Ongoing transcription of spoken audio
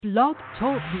Blog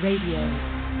Talk Radio.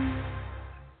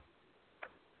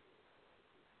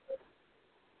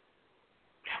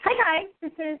 Hi, guys.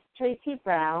 This is Tracy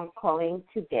Brown calling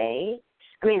today.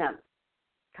 I'm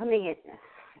coming in.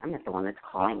 I'm not the one that's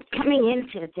calling. Coming in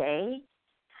today.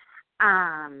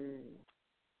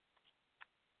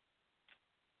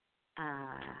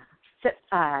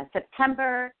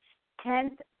 September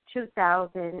 10th,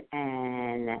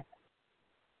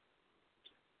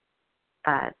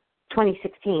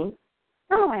 2016.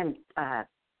 Oh, I'm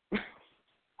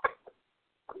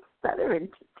stuttering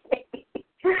today.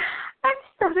 I'm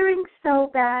stuttering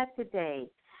so bad today.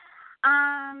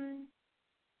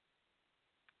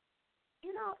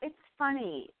 It's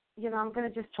funny. I'm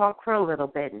going to just talk for a little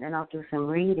bit and then I'll do some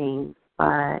reading.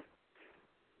 But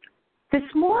this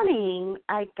morning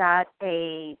I got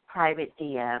a private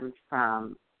DM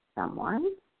from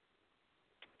someone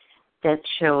that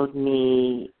showed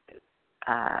me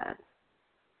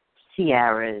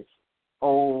Ciara's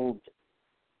old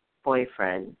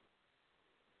boyfriend.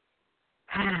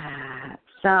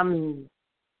 Some,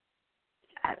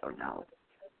 I don't know,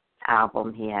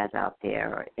 album he has out there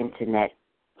or internet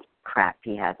crap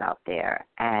he has out there.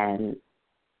 And,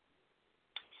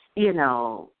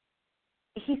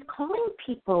 he's calling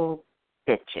people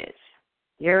bitches.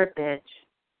 You're a bitch.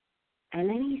 And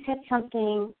then he said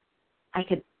something, I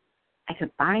could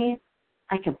buy it.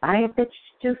 I could buy a bitch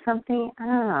to do something. I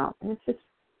don't know. It's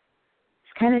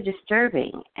kind of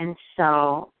disturbing. And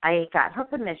so I got her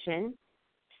permission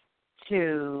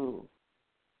to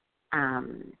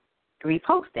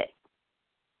repost it.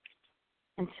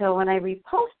 And so when I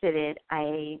reposted it,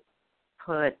 I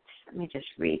put, let me just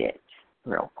read it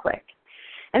real quick.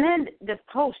 And then the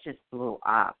post just blew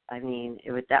up. I mean,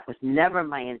 that was never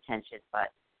my intention,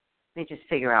 but let me just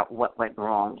figure out what went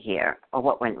wrong here or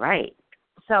what went right.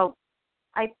 So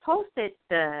I posted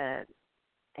I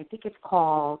think it's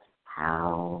called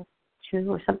How To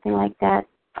or something like that.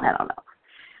 I don't know.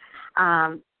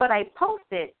 But I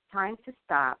posted time to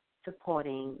stop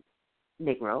supporting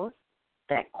Negroes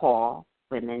that call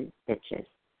women bitches.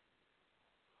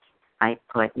 I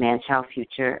put man-child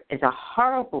future is a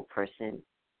horrible person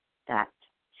that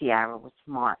Ciara was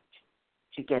smart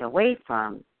to get away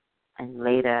from and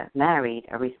later married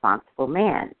a responsible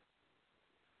man.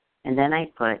 And then I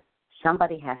put,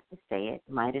 somebody has to say it,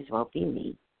 might as well be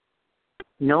me.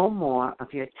 No more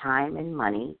of your time and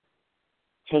money.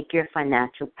 Take your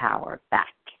financial power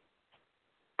back.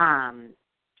 And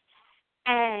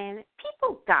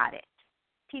people got it.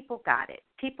 People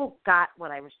got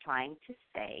what I was trying to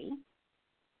say,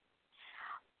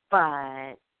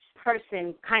 but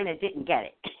person kind of didn't get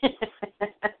it.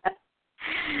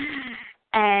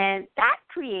 And that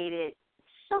created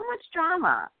so much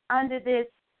drama under this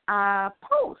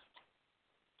post.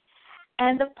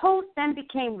 And the post then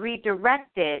became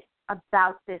redirected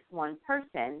about this one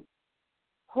person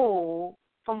who,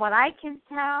 from what I can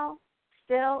tell,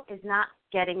 still is not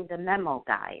getting the memo,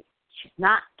 guys. She's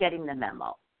not getting the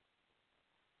memo.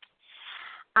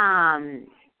 And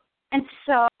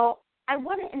so I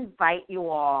want to invite you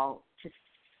all to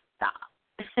stop.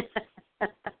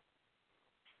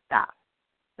 Stop.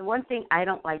 The one thing I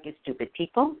don't like is stupid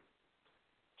people.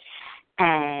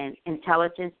 And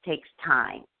intelligence takes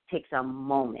time, takes a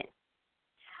moment.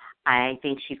 I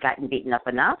think she's gotten beaten up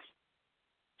enough.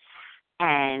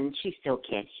 And she still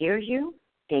can't hear you.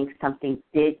 Think something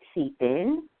did seep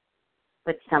in.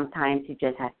 But sometimes you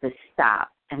just have to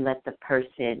stop and let the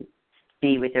person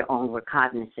be with their own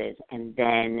recognizances and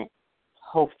then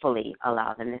hopefully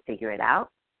allow them to figure it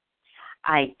out.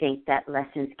 I think that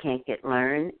lessons can't get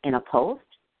learned in a post.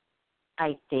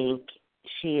 I think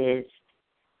she is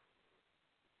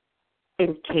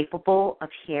incapable of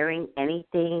hearing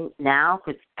anything now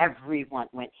because everyone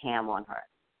went ham on her.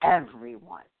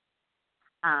 Everyone.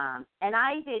 And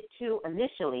I did too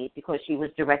initially because she was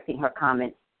directing her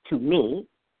comments to me.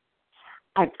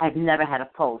 I've never had a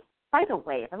post. By the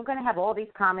way, if I'm going to have all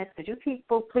these comments, could you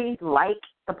people please like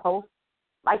the post?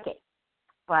 Like it.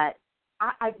 But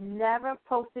I've never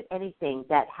posted anything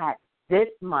that had this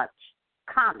much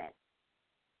comments.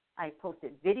 I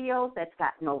posted videos that's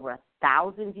gotten over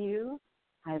 1,000 views.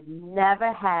 I've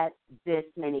never had this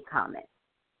many comments.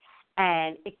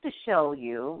 And it's to show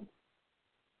you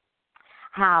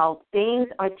how things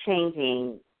are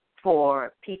changing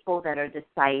for people that are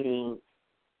deciding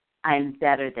I'm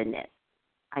better than this.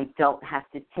 I don't have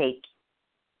to take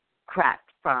crap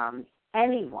from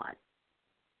anyone.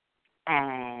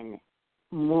 And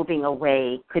moving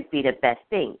away could be the best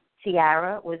thing.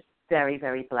 Ciara was very,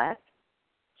 very blessed.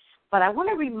 But I want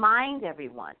to remind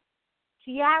everyone,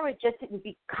 Ciara just didn't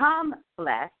become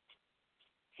blessed.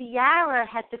 Ciara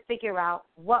had to figure out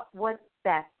what was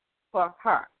best for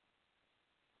her.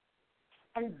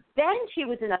 And then she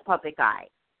was in the public eye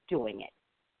doing it.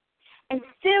 And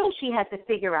still she had to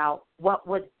figure out what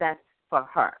was best for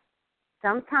her.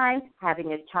 Sometimes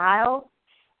having a child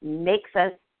makes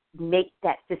us make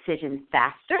that decision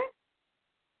faster.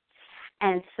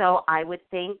 And so I would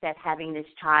think that having this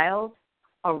child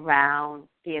around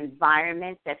the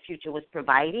environment that Future was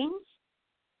providing,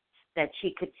 that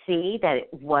she could see that it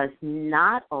was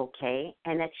not okay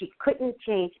and that she couldn't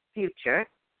change Future,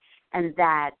 and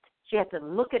that she had to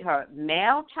look at her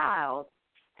male child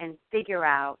and figure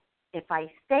out, if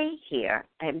I stay here,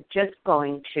 I'm just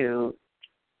going to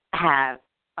have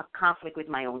a conflict with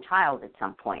my own child at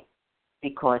some point,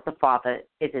 because the father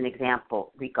is an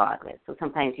example regardless. So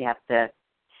sometimes you have to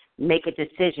make a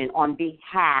decision on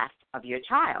behalf of your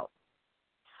child.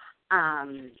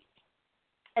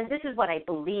 And this is what I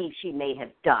believe she may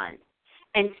have done.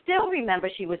 And still remember,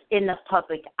 she was in the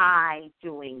public eye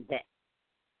doing this.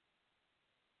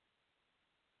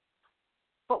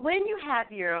 But when you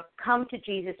have your come to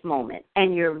Jesus moment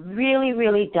and you're really,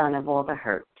 really done of all the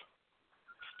hurt,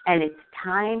 and it's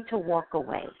time to walk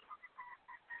away,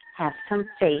 have some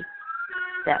faith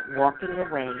that walking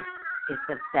away is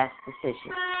the best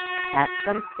decision. Have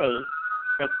some faith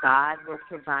that God will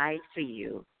provide for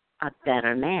you a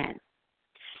better man.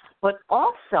 But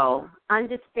also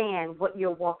understand what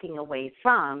you're walking away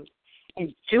from,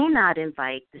 and do not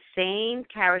invite the same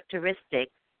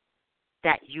characteristics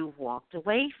that you walked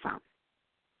away from.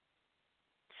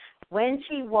 When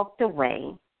she walked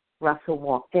away, Russell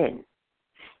walked in.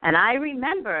 And I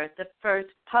remember the first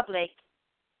public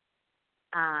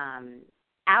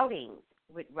outings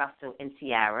with Russell and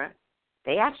Ciara.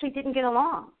 They actually didn't get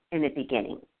along in the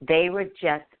beginning. They were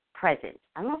just present.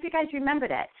 I don't know if you guys remember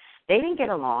that. They didn't get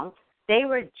along. They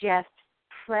were just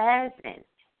present.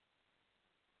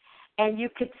 And you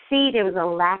could see there was a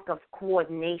lack of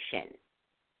coordination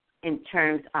in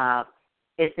terms of,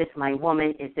 is this my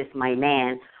woman, is this my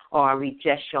man, or are we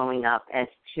just showing up as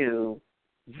two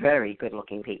very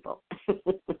good-looking people?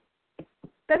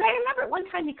 But I remember one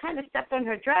time he kind of stepped on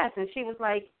her dress, and she was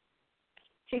like,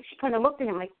 she kind of looked at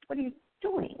him like, what are you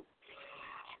doing?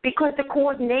 Because the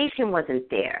coordination wasn't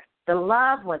there. The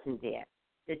love wasn't there.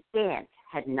 The dance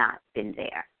had not been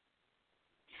there.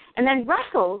 And then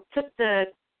Russell took the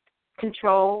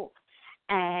control,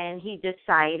 and he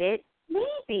decided,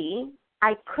 maybe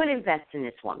I could invest in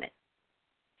this woman.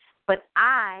 But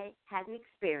I had an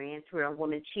experience where a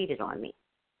woman cheated on me.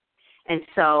 And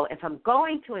so if I'm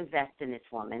going to invest in this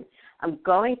woman, I'm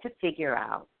going to figure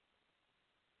out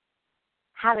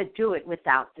how to do it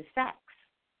without the sex.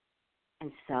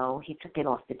 And so he took it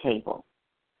off the table.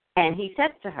 And he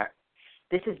said to her,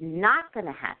 this is not going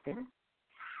to happen.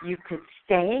 You could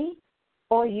stay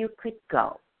or you could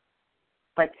go.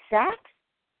 But sex,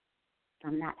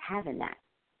 I'm not having that.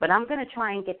 But I'm going to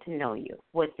try and get to know you.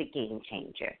 What's the game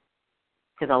changer?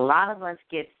 Because a lot of us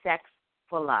give sex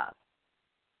for love.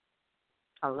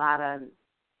 A lot of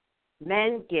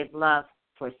men give love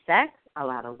for sex. A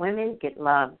lot of women give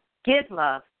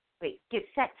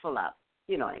sex for love.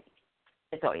 You know what I mean?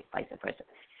 It's always vice versa.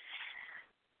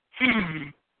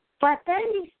 But then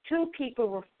these two people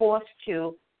were forced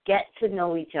to get to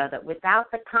know each other without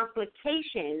the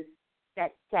complications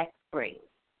that sex brings.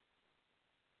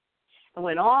 And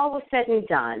when all was said and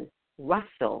done,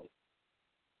 Russell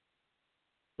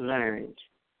learned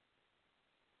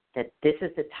that this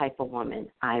is the type of woman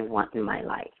I want in my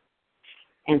life.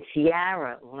 And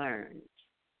Ciara learned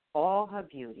all her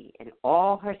beauty and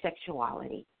all her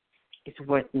sexuality is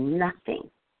worth nothing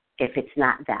if it's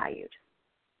not valued.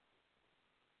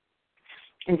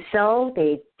 And so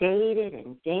they dated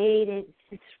and dated.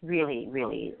 It's really,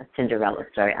 really a Cinderella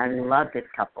story. I love this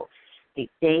couple. They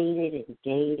dated and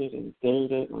dated and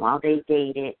dated. And while they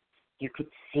dated, you could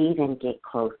see them get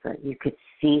closer. You could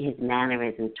see his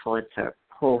mannerism towards her,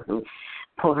 pull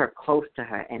her close to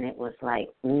her. And it was like,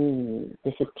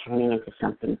 this is turning into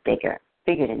something bigger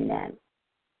than them.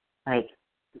 Like,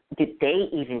 did they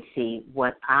even see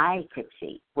what I could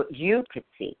see, what you could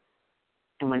see?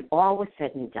 And when all was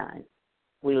said and done,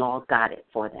 we all got it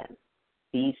for them.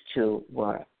 These two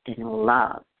were in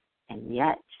love, and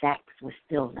yet sex was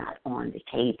still not on the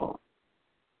table.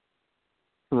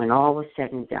 And when all was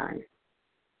said and done,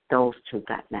 those two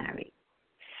got married.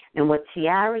 And what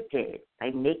Ciara did by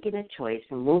making a choice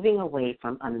and moving away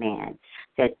from a man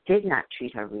that did not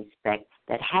treat her with respect,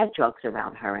 that had drugs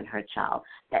around her and her child,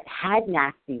 that had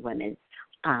nasty women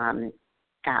in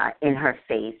her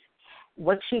face,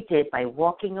 what she did by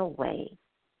walking away,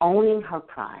 owning her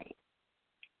pride,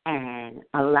 and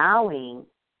allowing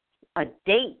a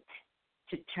date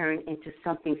to turn into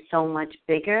something so much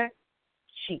bigger,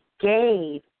 she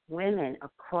gave women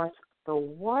across the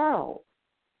world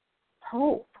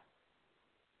hope.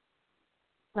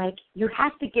 Like, you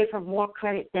have to give her more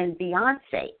credit than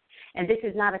Beyonce. And this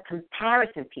is not a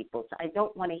comparison, people, so I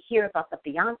don't want to hear about the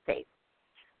Beyonce.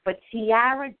 But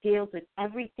Tiara deals with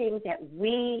everything that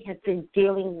we have been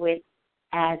dealing with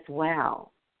as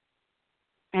well.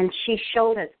 And she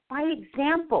showed us by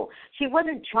example. She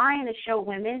wasn't trying to show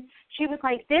women. She was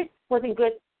like, this wasn't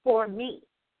good for me.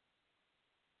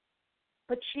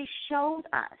 But she showed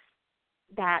us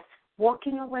that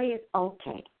walking away is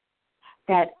okay,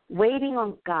 that waiting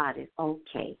on God is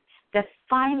okay, that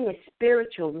finding a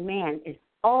spiritual man is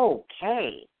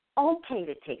okay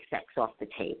to take sex off the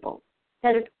table,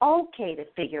 that it's okay to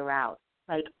figure out,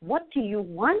 like, what do you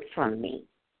want from me?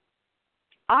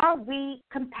 Are we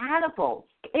compatible?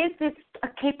 Is this a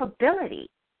capability?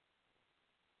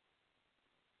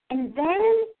 And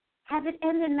then have it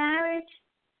end in marriage?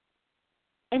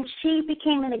 And she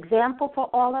became an example for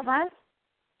all of us?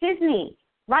 Disney,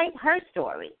 write her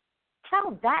story.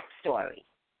 Tell that story.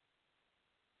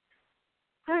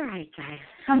 All right, guys,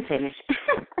 I'm finished.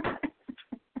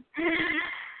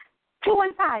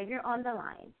 215, you're on the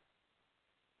line.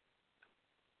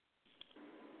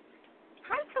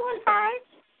 Hi, 215.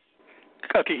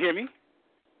 Oh, can you hear me?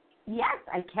 Yes,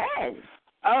 I can.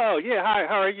 Oh, yeah. Hi,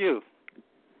 how are you?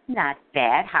 Not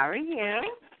bad. How are you?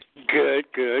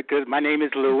 Good. My name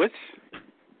is Lewis.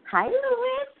 Hi,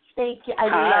 Lewis. Thank you. I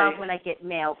love when I get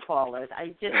male callers.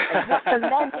 I want the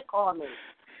men to call me.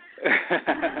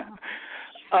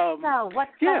 So,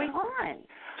 what's going on?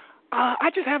 I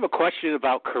just have a question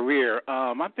about career.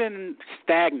 I've been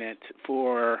stagnant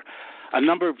for a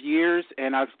number of years,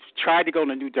 and I've tried to go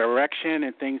in a new direction,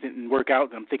 and things didn't work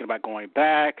out. I'm thinking about going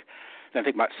back. Then I'm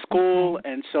thinking about school,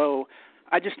 and so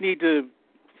I just need to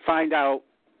find out,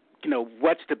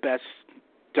 what's the best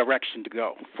direction to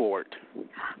go forward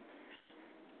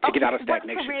to get out of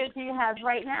stagnation. What career do you have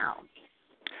right now?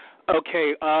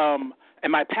 Okay.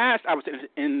 In my past, I was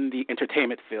in the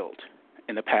entertainment field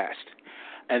in the past.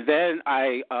 And then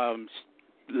I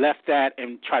left that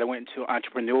and went into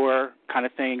entrepreneur kind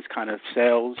of things, kind of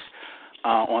sales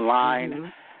online. Mm-hmm.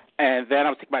 And then I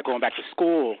was thinking about going back to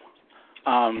school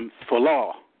for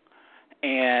law.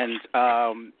 And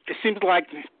it seems like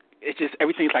it's just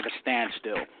everything's like a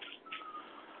standstill.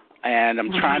 And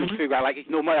I'm trying to figure out, like,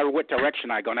 no matter what direction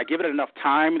I go. And I give it enough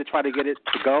time to try to get it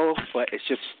to go, but it's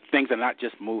just things are not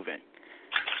just moving.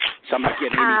 So I'm not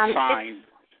getting any sign.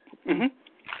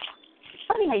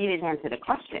 Funny how you didn't answer the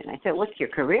question. I said, "What's your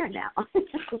career now?"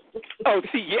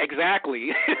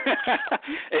 Exactly.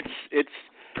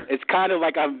 It's kind of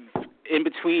like I'm in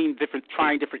between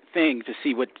trying different things to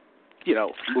see what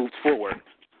moves forward.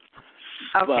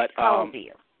 Okay. But how old are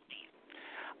you?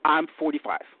 I'm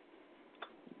 45.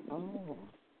 Oh.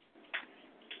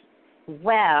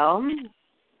 Well,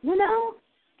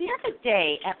 the other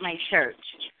day at my church,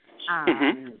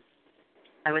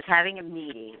 I was having a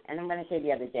meeting, and I'm going to say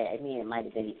the other day, I mean it might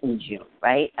have been in June,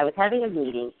 right? I was having a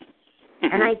meeting,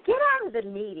 and I get out of the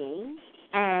meeting,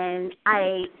 and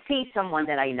I see someone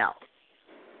that I know.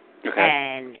 Okay.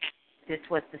 And this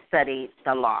was to study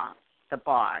the law, the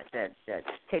bar, to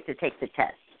take the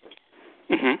test.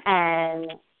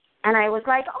 And I was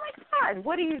like, oh, my God,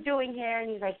 what are you doing here? And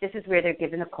he's like, this is where they're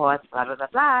giving the course, blah, blah, blah,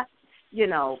 blah.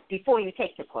 Before you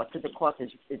take the course, because the course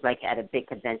is like at a big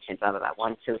convention, blah, blah, blah,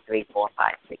 1, 2, 3, 4,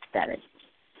 5, 6, 7.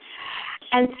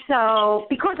 And so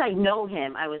because I know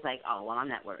him, I was like, oh, well, I'm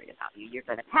not worried about you. You're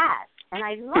going to pass. And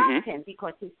I loved him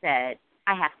because he said,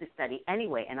 I have to study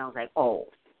anyway. And I was like, oh,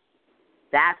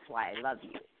 that's why I love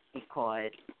you,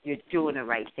 because you're doing the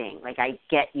right thing. Like, I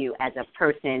get you as a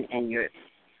person and your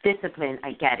discipline.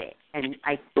 I get it. And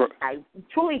I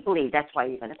truly believe that's why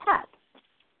you're going to pass.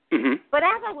 But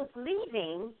as I was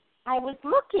leaving, I was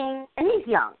looking, and he's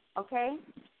young, okay?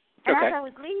 And as I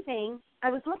was leaving, I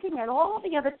was looking at all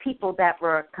the other people that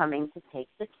were coming to take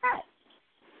the test.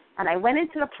 And I went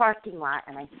into the parking lot,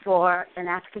 and I saw an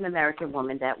African-American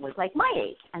woman that was like my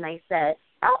age. And I said,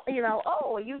 are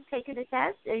you taking the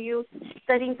test? Are you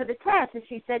studying for the test? And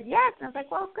she said, yes. And I was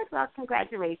like, well, good luck.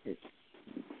 Congratulations.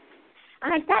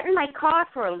 And I sat in my car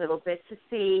for a little bit to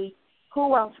see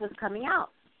who else was coming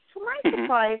out. To my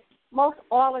surprise, most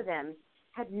all of them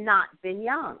had not been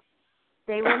young.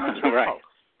 They were mature folks.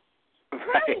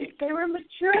 Right. They were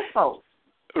mature folks.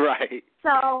 Right. So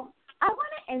I want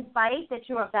to invite that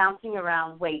you are bouncing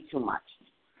around way too much.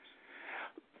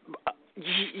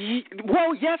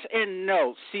 Well, yes and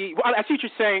no. See, I see what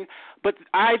you're saying, but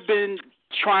I've been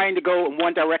trying to go in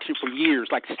one direction for years,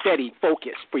 like steady,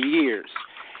 focus for years.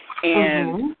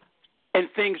 and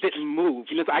things didn't move.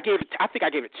 You know, I think I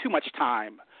gave it too much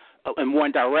time in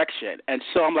one direction, and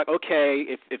so I'm like, okay,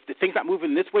 if the thing's not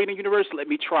moving this way in the universe, let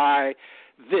me try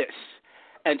this.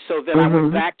 And so then I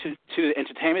went back to the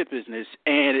entertainment business,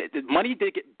 and the money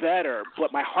did get better,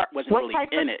 but my heart wasn't really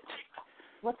in it.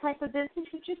 What type of business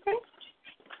did you say?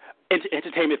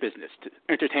 Entertainment business.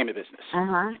 Entertainment,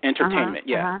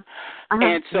 yeah.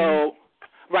 And so,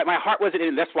 right, my heart wasn't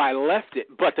in it. That's why I left it,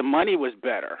 but the money was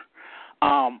better.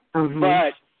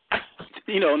 But,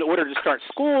 you know, in order to start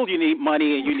school, you need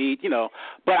money and you need, you know,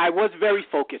 but I was very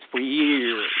focused for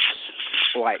years,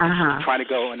 like trying to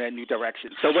go in that new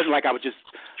direction. So it wasn't like I was just,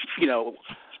 you know,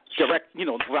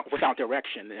 without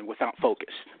direction and without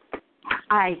focus.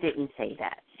 I didn't say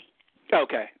that.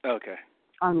 Okay.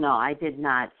 Oh, no, I did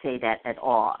not say that at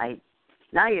all.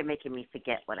 Now you're making me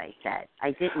forget what I said.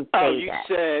 I didn't say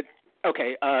that.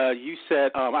 You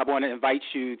said I want to invite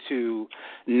you to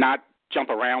not jump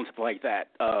around, something like that.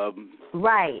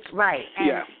 Right. And,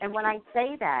 yeah. And when I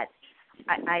say that,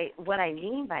 what I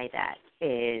mean by that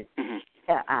is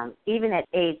even at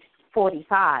age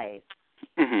 45,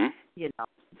 you know,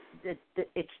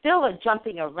 it's still a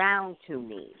jumping around to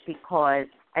me because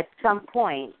at some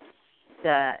point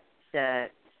the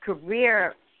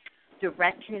career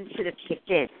direction should have kicked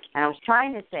in. And I was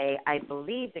trying to say I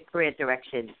believe the career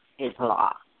direction is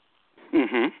law.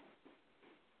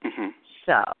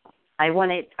 So I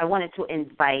wanted to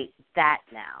invite that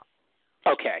now.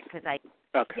 Okay. Because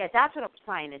that's what I'm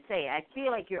trying to say. I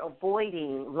feel like you're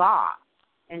avoiding law.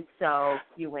 And so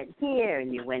you went here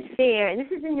and you went there, and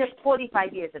this is in your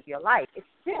 45 years of your life. It's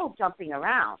still jumping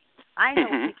around. I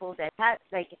know people that have,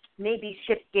 like, maybe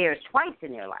shift gears twice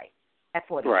in their life at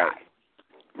 45.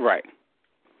 Right.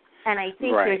 And I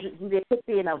think there could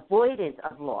be an avoidance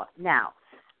of law. Now,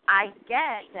 I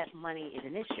get that money is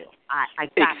an issue. I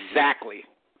got Exactly.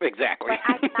 But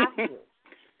I got you.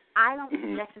 I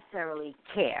don't necessarily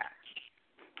care.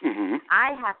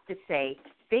 I have to say,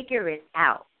 figure it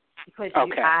out. Because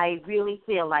I really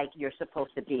feel like you're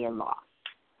supposed to be in law.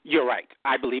 You're right.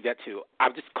 I believe that, too.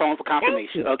 I'm just calling for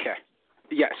confirmation. Okay.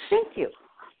 Yes. Thank you.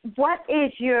 What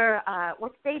is your,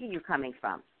 what state are you coming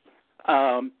from?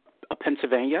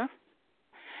 Pennsylvania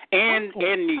and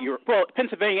New York. Well,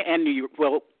 Pennsylvania and New York.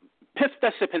 Well,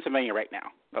 let's say Pennsylvania right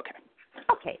now. Okay.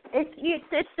 Okay.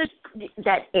 It's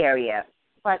that area.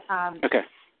 But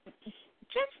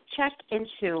just check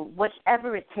into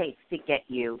whatever it takes to get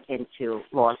you into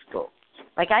law school.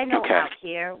 Like I know out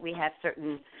here we have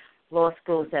certain law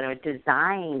schools that are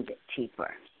designed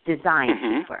cheaper.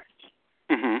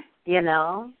 You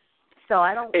know? So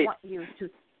I don't want you to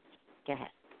 – go ahead.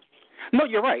 No,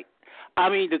 you're right. I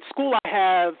mean, the school I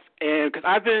have, and because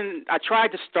I tried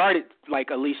to start it like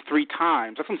at least 3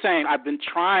 times. That's what I'm saying. I've been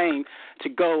trying to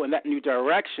go in that new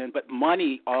direction, but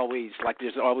money always, like,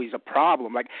 there's always a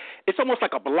problem. Like, it's almost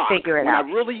like a block. Figure it out.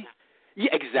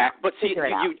 Yeah, exactly. But see,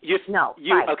 you're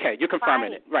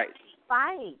confirming it, right?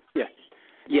 Fight. Yeah.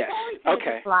 Yes.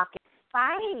 Okay. Block it.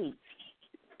 Fight.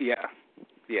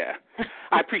 Yeah.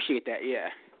 I appreciate that. Yeah.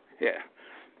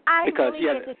 I really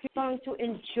think that you're going to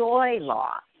enjoy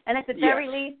law. And at the very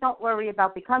least, don't worry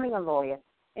about becoming a lawyer.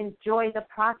 Enjoy the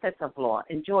process of law.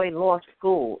 Enjoy law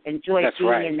school. Enjoy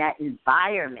being in that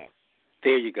environment.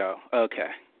 There you go. Okay.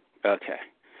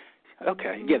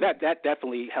 Yeah, that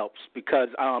definitely helps because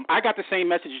I got the same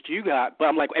message that you got, but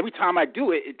I'm like, every time I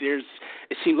do it, it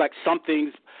seems like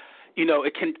something's, you know,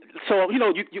 it can. So, you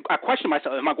know, I question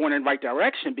myself, am I going in the right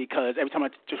direction? Because every time I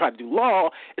try to do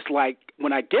law, it's like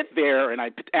when I get there and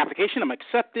I put the application, I'm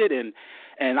accepted and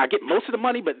I get most of the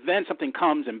money, but then something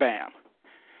comes and bam.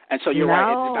 And so you're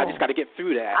right. I just got to get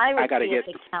through that. I got to get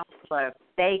the counselor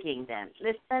begging them.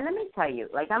 Listen, let me tell you,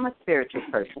 like I'm a spiritual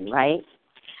person, right?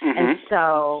 And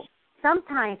so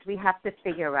sometimes we have to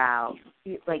figure out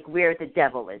like where the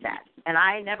devil is at. And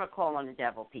I never call on the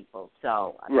devil, people.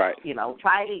 So, you know,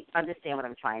 try to understand what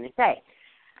I'm trying to say.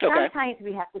 Okay. Sometimes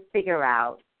we have to figure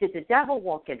out, did the devil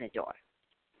walk in the door?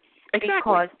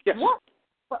 Exactly. Because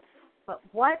but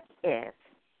what if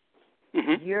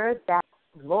you're that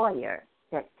lawyer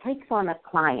that takes on a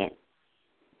client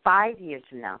 5 years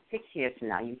from now, 6 years from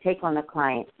now, you take on a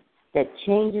client that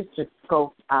changes the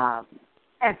scope of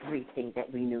everything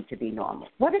that we knew to be normal?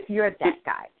 What if you're that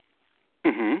guy?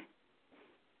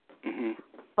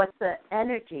 But the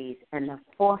energies and the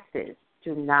forces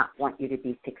do not want you to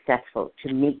be successful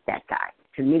to meet that guy,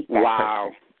 to meet that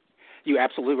person. You're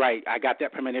absolutely right. I got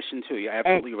that premonition too. You're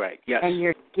absolutely right. Yes. And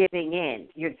you're giving in.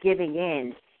 You're giving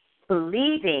in,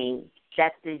 believing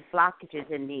that these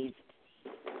blockages and these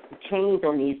chains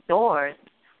on these doors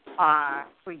are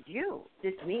for you.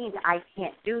 This means I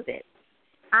can't do this.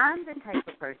 I'm the type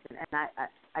of person, and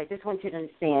I just want you to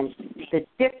understand the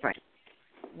difference.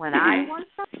 When I want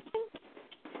something,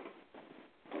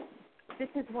 this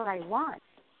is what I want.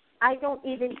 I don't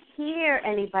even hear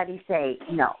anybody say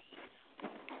no.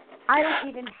 I don't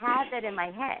even have that in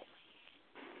my head.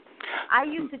 I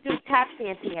used to do tap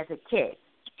dancing as a kid,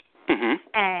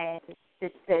 and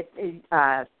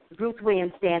the Ruth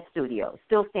Williams Dance Studio,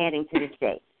 still standing to this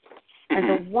day. And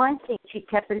the one thing she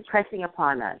kept impressing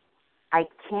upon us, I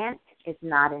can't is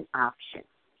not an option.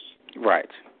 Right.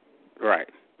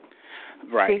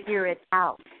 Figure it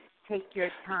out. Take your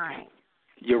time.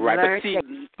 You're right. Learn But see,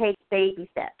 to take baby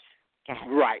steps. Go ahead.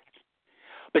 Right.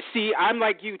 But see, I'm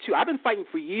like you too. I've been fighting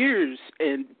for years,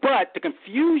 but the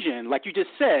confusion, like you just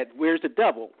said, where's the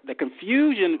devil? The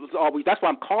confusion was always. That's why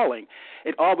I'm calling.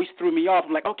 It always threw me off.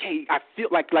 I'm like, okay, I feel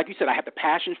like you said, I have the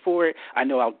passion for it. I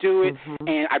know I'll do it,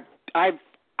 and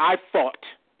I fought.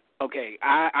 Okay,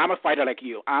 I'm a fighter like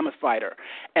you. I'm a fighter,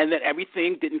 and then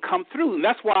everything didn't come through, and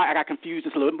that's why I got confused.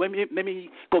 Just a little. Let me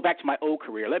go back to my old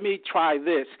career. Let me try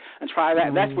this and try that.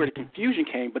 And that's where the confusion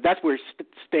came. But that's where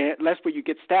you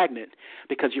get stagnant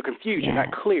because your confusion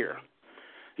not clear.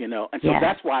 And so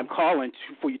that's why I'm calling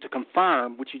for you to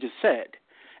confirm what you just said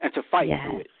and to fight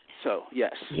through it. So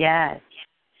yes. Yes.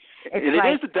 It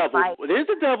is the devil. It is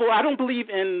the devil. I don't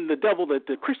believe in the devil,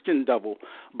 the Christian devil,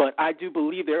 but I do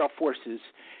believe there are forces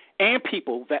and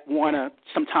people that want to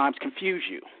sometimes confuse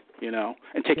you,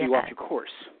 and take you off your course.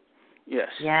 Yes.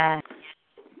 Yes.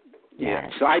 Yeah.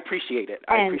 So I appreciate it.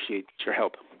 I appreciate your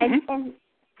help. And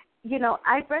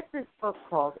I read this book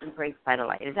called Embraced by the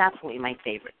Light. It's absolutely my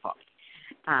favorite book.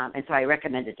 And so I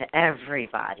recommend it to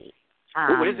everybody.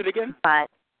 What is it again? But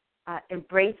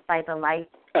Embraced by the Light.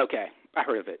 Okay. I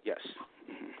heard of it, yes.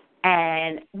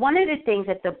 And one of the things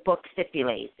that the book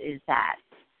stipulates is that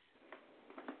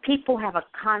people have a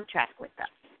contract with us.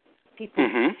 People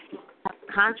have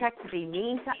a contract to be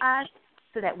mean to us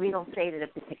so that we don't stay at a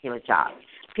particular job.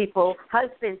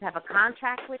 Husbands have a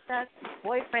contract with us.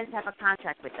 Boyfriends have a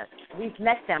contract with us. We've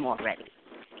met them already.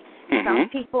 Some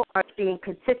people are being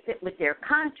consistent with their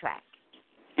contract.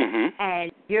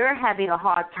 And you're having a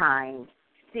hard time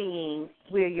seeing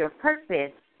where your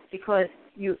purpose, because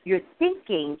you're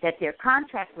thinking that their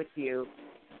contract with you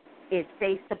is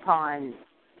based upon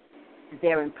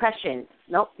their impression.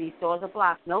 Nope, these doors are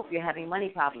blocked. Nope, you're having money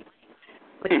problems.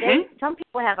 But some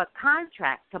people have a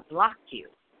contract to block you.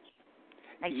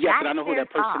 Like, yes, and I know who that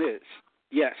person is.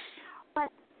 Yes.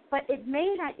 But it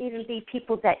may not even be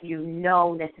people that you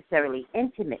know necessarily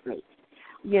intimately.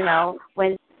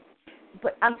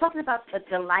 But I'm talking about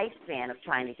the lifespan of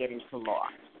trying to get into law.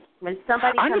 When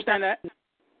somebody I understand that.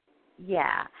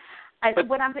 Yeah.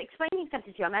 When I'm explaining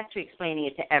something to you, I'm actually explaining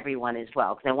it to everyone as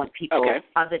well, because I want people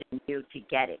other than you to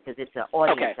get it, because it's an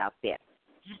audience out there.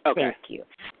 Okay. Thank you.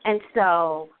 And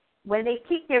so when they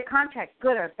keep their contract,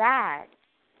 good or bad,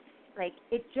 like,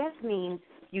 it just means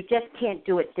you just can't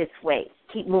do it this way.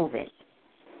 Keep moving.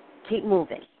 Keep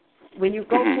moving. When you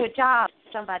go to a job,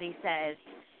 somebody says,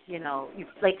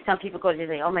 like some people go to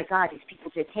say, oh, my God, these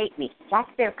people just hate me. That's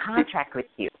their contract with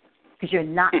you, because you're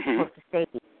not supposed to stay.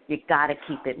 You got to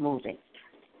keep it moving.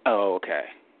 Oh, okay.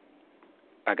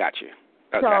 I got you.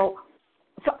 Okay.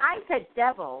 So I said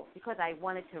devil because I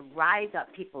wanted to rise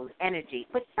up people's energy,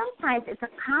 but sometimes it's a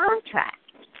contract.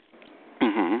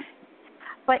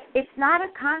 But it's not a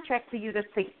contract for you to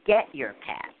forget your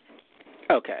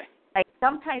past. Okay. Like,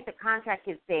 sometimes the contract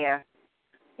is there,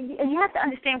 and you have to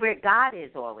understand where God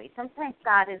is always. Sometimes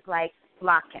God is like,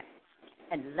 block him,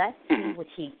 and let's see what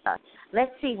he does.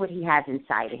 Let's see what he has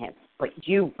inside of him. But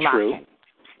you block him.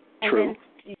 And then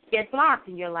you get blocked,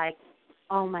 and you're like,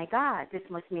 oh, my God, this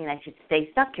must mean I should stay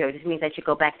stuck here. This means I should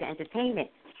go back to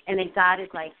entertainment. And then God is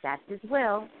like, that's his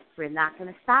will. We're not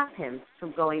going to stop him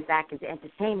from going back into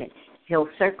entertainment. He'll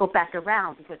circle back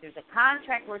around because there's a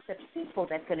contract worth of people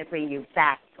that's going to bring you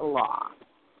back to law.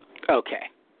 Okay.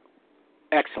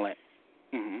 Excellent.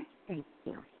 Thank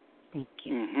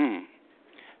you.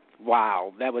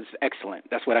 Wow, that was excellent.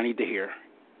 That's what I need to hear.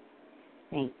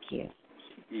 Thank you.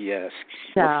 Yes.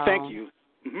 So, well, thank you.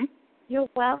 You're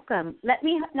welcome. Let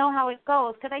me know how it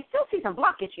goes, because I still see some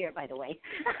blockage here, by the way.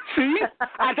 See?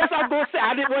 That's what I'm going to say.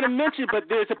 I didn't want to mention, but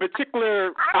there's a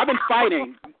particular – I've been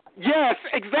fighting. Yes,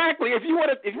 exactly. If you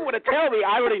want to tell me,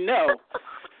 I already know.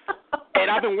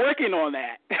 And I've been working on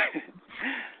that.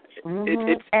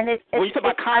 It's when you talk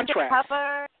about contracts.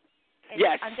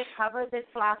 Undercover, this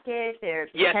blockage. They're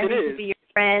yes, pretending to be your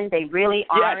friend. They really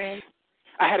aren't. Yes.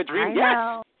 I had a dream.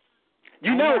 Know.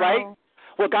 You know, right?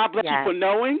 Well, God bless you for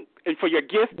knowing and for your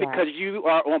gift, Yes. because you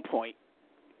are on point.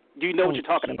 You know what you're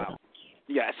talking about.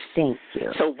 Yes. Thank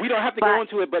you. So we don't have to go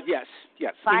into it, but yes.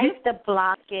 Fight the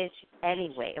blockage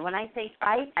anyway. And when I say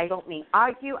fight, I don't mean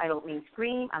argue. I don't mean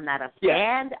scream. I'm not a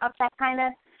fan of that kind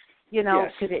of,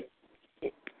 because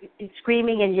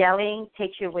screaming and yelling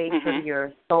takes you away from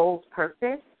your soul's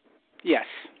purpose. Yes.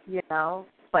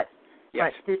 But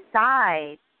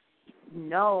decide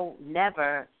no,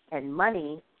 never, and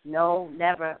money, no,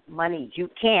 never, money. You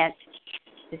can't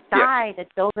decide that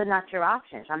those are not your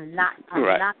options. I'm not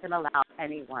going to allow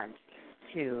anyone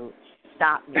to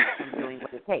stop me from doing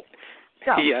what it takes.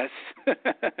 So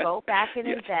go back and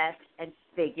invest and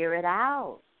figure it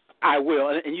out. I will,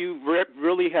 and you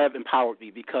really have empowered me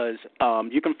because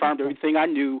you confirmed everything I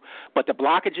knew. But the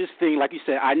blockages thing, like you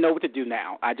said, I know what to do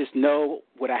now. I just know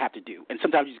what I have to do, and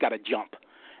sometimes you just got to jump,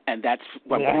 and that's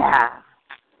what I'm going to do.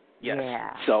 Yes.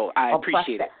 Yeah. So I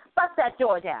appreciate it. Bust that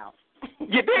door down.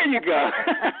 Yeah, there you go.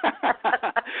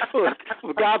 Well,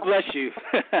 God bless you.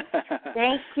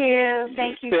 Thank you.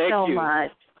 Thank you so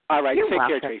much. All right. You're take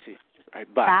welcome. care, Tracy. All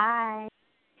right. Bye. Bye.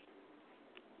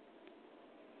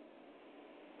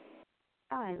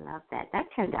 Oh, I love that. That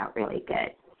turned out really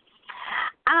good.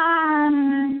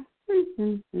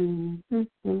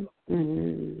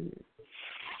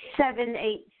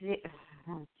 780.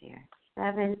 Oh dear.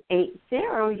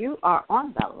 780. You are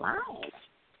on the line.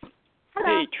 Hello.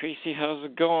 Hey Tracy, how's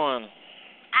it going?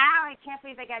 I can't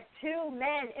believe I got 2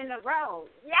 men in a row.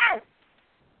 Yes.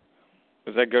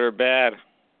 Was that good or bad?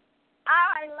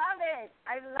 Oh, I love it.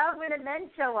 I love when the men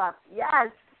show up. Yes.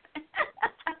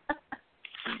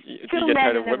 Do you get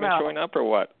tired of women showing up or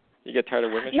what? You get tired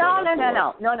of women showing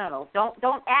up? No.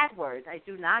 Don't add words. I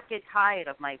do not get tired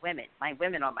of my women. My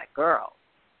women are my girls.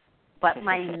 But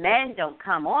my men don't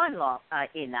come on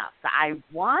enough. So I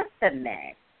want the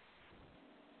men.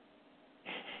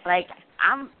 Like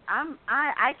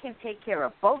I can take care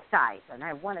of both sides, and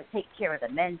I want to take care of the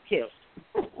men too.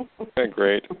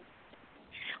 Great.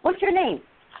 What's your name?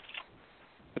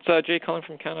 It's Jay calling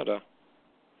from Canada.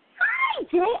 Hi,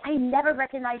 Jay. I never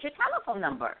recognized your telephone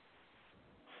number.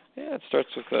 Yeah, it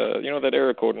starts with that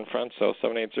area code in front, so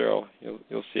 780.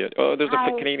 You'll see it. Oh, there's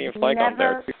a Canadian flag on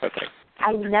there too, I think.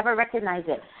 I never recognized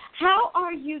it. How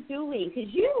are you doing?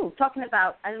 Because you talking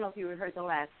about, I don't know if you heard the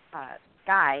last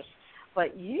guy,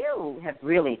 but you have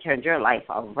really turned your life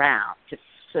around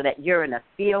so that you're in a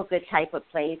feel-good type of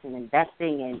place and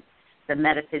investing in the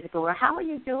metaphysical. How are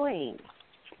you doing?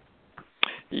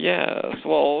 Yes,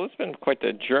 well, it's been quite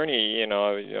the journey. I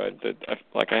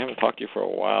haven't talked to you for a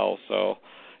while, so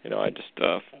I just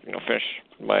finished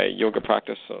my yoga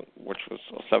practice, which was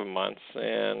 7 months,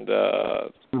 and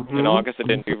in August I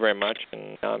didn't do very much,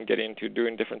 and now I'm getting into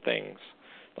doing different things,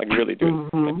 like really doing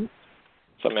things.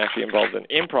 So I'm actually involved in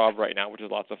improv right now, which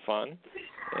is lots of fun.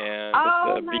 And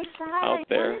my God, out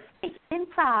there.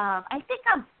 Improv. I think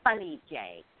I'm funny,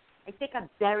 Jay. I think I'm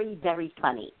very, very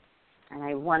funny, and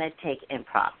I want to take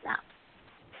improv now.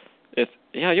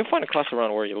 You'll find a class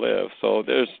around where you live. So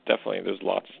there's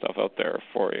lots of stuff out there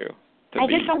for you. I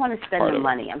just don't want to spend the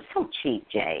money. I'm so cheap,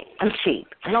 Jay. I'm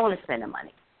cheap. I don't want to spend the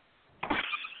money.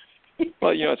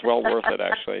 Well, it's well worth it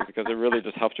actually, because it really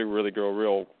just helps you really grow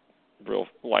real,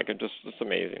 like it's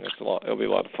amazing. It'll be a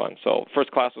lot of fun. So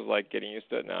first class was like getting used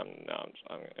to it. Now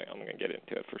I'm going to get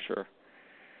into it for sure.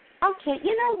 Okay,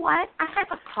 you know what? I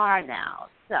have a car now,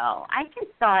 so I can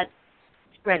start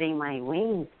spreading my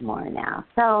wings more now.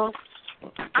 So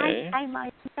I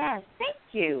might best. Thank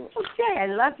you. Okay, I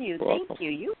love you. Thank you.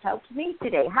 You helped me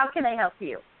today. How can I help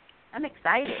you? I'm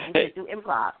excited to do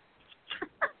improv.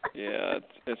 Yeah,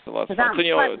 it's a lot of fun.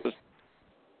 So, just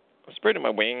spreading my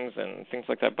wings and things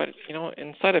like that. But,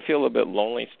 inside I feel a little bit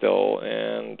lonely still.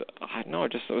 And I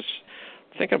was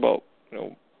thinking about,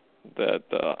 that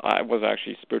I was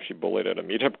actually spiritually bullied at a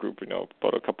meetup group,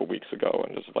 about a couple of weeks ago,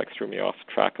 and just threw me off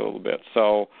track a little bit.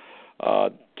 So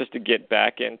just to get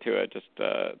back into it, it's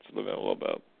a little bit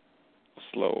a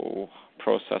slow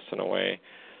process in a way.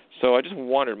 So I just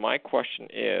wondered, my question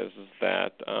is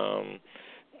that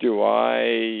do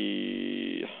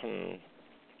I,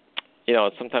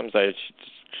 sometimes do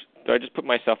I just put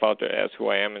myself out there as who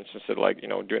I am instead of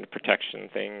doing the protection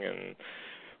thing and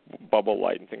bubble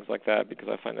light and things like that, because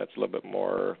I find that's a little bit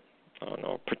more,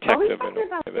 protective. Are we talking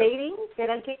about dating? Did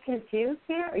I get confused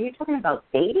here? Are you talking about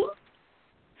dating?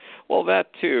 Well, that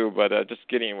too, but just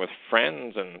getting with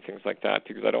friends and things like that,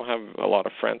 because I don't have a lot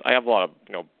of friends. I have a lot of,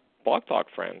 Blog Talk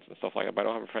friends and stuff like that, but I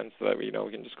don't have friends that, we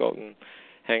can just go out and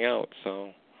hang out,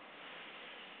 so.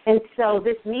 And so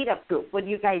this meetup group, what are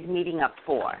you guys meeting up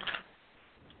for?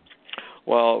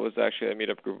 Well, it was actually a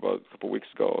meetup group about a couple of weeks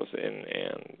ago,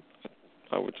 and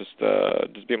I would just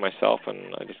be myself,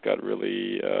 and I just got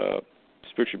really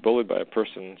spiritually bullied by a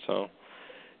person. So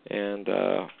and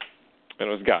it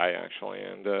was Guy actually,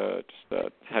 and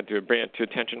just had to bring it to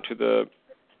attention to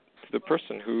the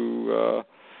person who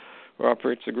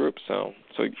operates the group. So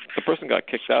the person got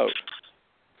kicked out,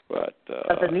 but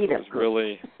the meetup it was group.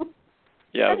 really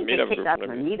yeah, the meetup group. Out from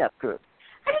the meetup group.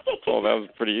 How did you get kicked that was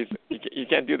pretty easy. You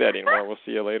can't do that anymore. We'll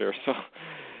see you later. So,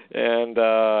 and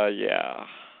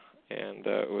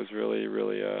it was really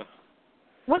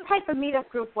What type of meetup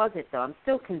group was it, though? I'm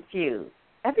still confused.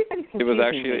 Everybody's confused.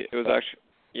 It was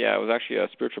actually a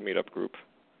spiritual meetup group.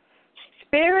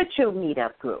 Spiritual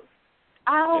meetup group.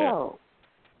 Oh.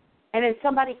 Yeah. And then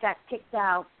somebody got kicked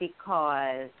out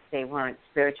because they weren't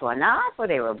spiritual enough, or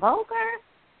they were vulgar.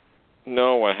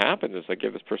 No, what happened is I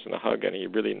gave this person a hug, and he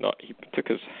took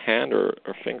his hand or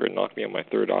finger and knocked me on my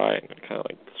third eye, and it kind of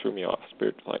like threw me off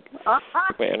spirit, like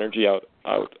took my energy out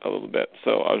a little bit.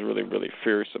 So I was really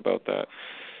fierce about that.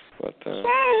 But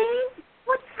Dave,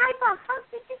 what type of hug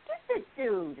did you give this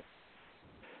dude?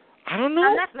 I don't know.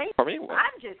 I'm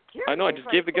just curious. I know. I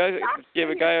just gave a guy.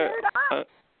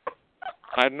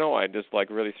 I know. I just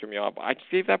like really threw me off. I just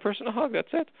gave that person a hug.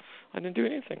 That's it. I didn't do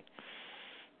anything.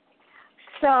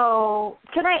 So,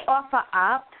 can I offer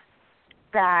up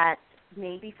that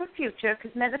maybe for future,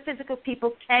 because metaphysical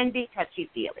people can be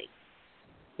touchy-feely.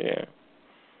 Yeah.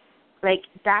 Like,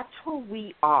 that's who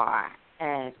we are,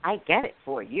 and I get it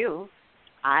for you.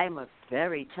 I'm a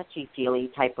very touchy-feely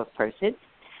type of person.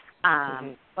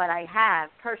 But I've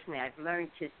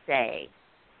learned to say,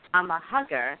 I'm a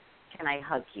hugger, can I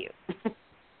hug you?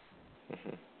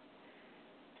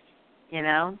 You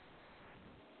know?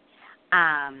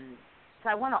 So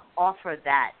I want to offer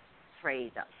that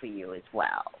phrase up for you as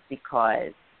well,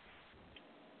 because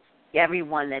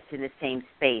everyone that's in the same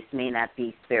space may not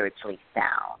be spiritually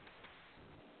sound.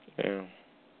 Yeah.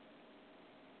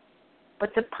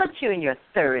 But to punch you in your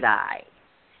third eye,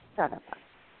 son of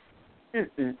a...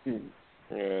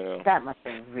 Yeah. That must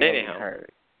have really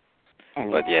hurt.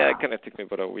 Anyhow. But yeah, it kind of took me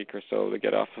about a week or so to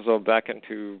get off. So back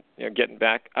into getting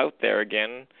back out there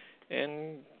again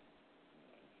and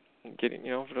getting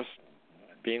just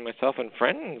being myself and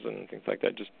friends and things like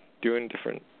that, just doing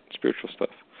different spiritual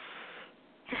stuff.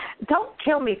 Don't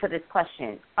kill me for this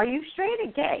question. Are you straight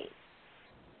or gay?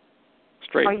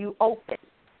 Straight. Are you open?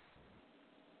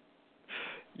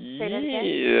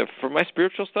 Yeah, for my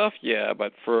spiritual stuff, yeah,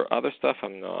 but for other stuff,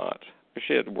 I'm not.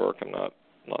 Especially at work, I'm not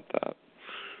that.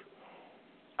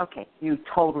 Okay, you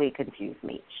totally confused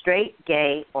me. Straight,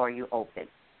 gay, or are you open?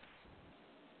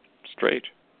 Straight.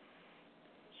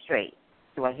 Straight.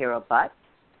 Do I hear a but?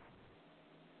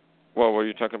 Well, what are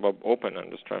you talking about open? I'm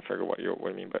just trying to figure what you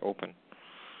mean by open.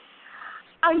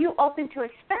 Are you open to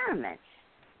experiment?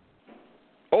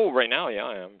 Oh, right now, yeah,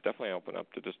 I am definitely open up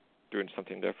to just doing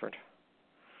something different.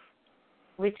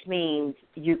 Which means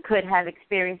you could have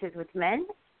experiences with men?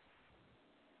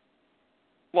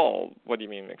 Well, what do you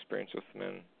mean experience with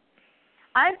men?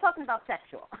 I'm talking about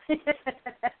sexual.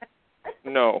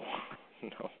 No.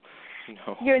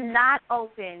 You're not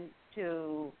open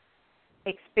to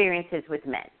experiences with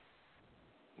men?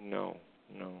 No.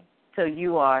 So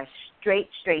you are straight.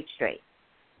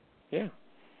 Yeah.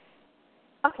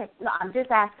 Okay. No, I'm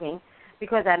just asking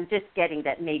because I'm just getting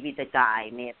that maybe the guy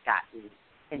may have gotten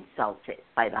insulted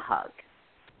by the hug.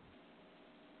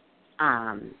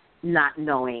 Not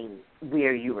knowing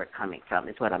where you were coming from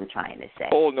is what I'm trying to say.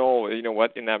 Oh, no. You know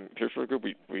what? In that spiritual group,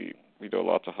 we do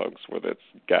lots of hugs, whether it's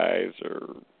guys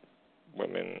or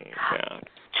women. Yeah.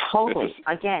 Totally.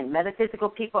 Again, metaphysical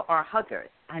people are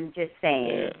huggers. I'm just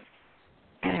saying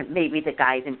maybe the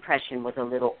guy's impression was a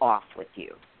little off with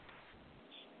you.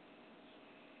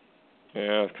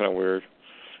 Yeah, it's kind of weird.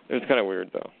 It's kind of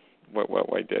weird, though, what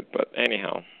I did. But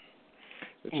anyhow,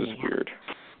 it's just weird.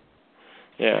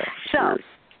 Yeah. So, weird.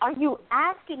 Are you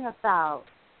asking about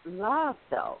love,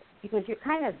 though? Because you're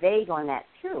kind of vague on that,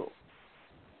 too.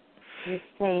 You're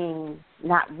saying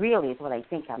not really is what I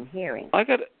think I'm hearing.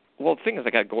 The thing is,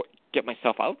 I got to go get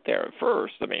myself out there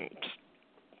first. I mean, just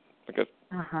because,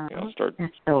 start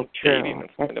That's so dating true. and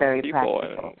That's very people.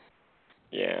 practical. And,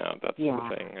 yeah, that's the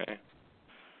thing.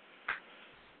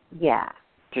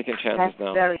 Taking chances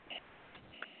now.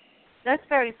 That's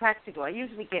very practical. I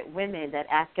usually get women that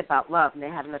ask about love, and they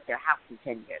haven't left their house in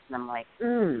 10 years. And I'm like,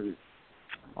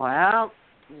 well,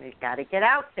 we got to get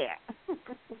out there.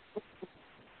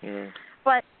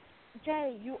 But,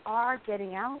 Jay, you are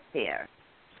getting out there.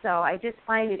 So I just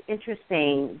find it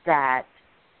interesting that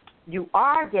you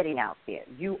are getting out there.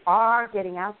 You are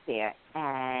getting out there,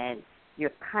 and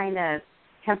you're kind of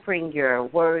tempering your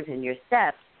words and your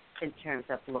steps in terms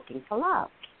of looking for love.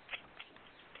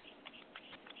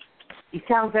 you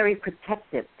sound very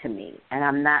protective to me, and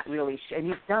I'm not really sure. And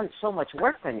you've done so much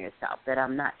work on yourself that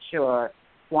I'm not sure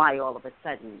why all of a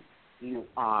sudden you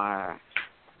are.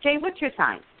 Jay, what's your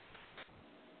sign?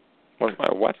 What's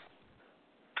my what?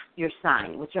 Your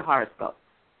sign. What's your horoscope?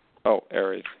 Oh,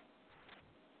 Aries.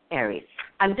 Aries.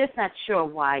 I'm just not sure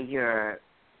why you're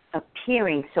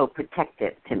appearing so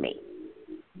protective to me,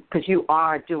 because you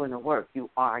are doing the work. You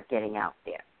are getting out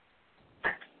there.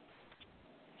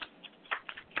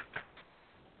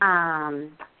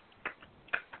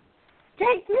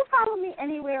 Jay, do you follow me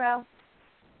anywhere else?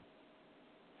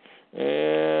 Yeah,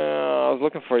 I was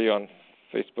looking for you on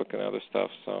Facebook and other stuff,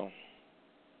 so.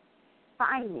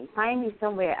 Find me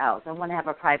somewhere else. I want to have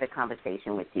a private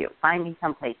conversation with you. Find me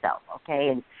someplace else, okay?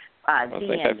 And I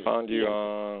think I found you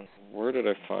on. Where did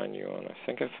I find you on? I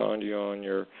think I found you on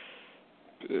your.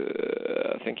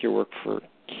 I think you work for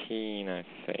Keen. I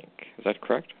think is that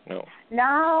correct? No.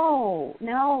 No.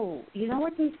 You know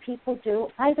what these people do?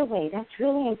 By the way, that's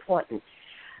really important.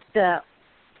 The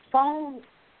phone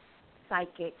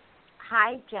psychic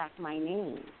hijacked my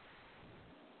name.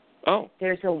 Oh.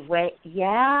 There's a way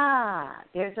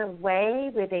where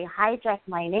they hijack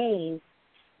my name,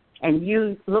 and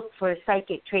you look for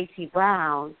psychic Tracy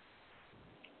Brown,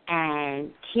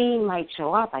 and Keen might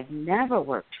show up. I've never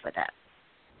worked for them.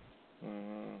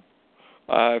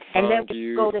 I found and then when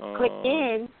you you go to click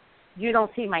in, you don't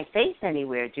see my face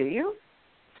anywhere, do you?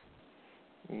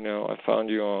 No, I found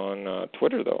you on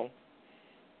Twitter, though.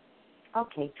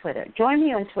 Okay, Twitter. Join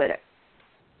me on Twitter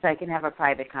so I can have a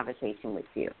private conversation with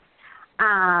you.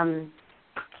 I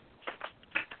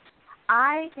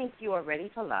think you are ready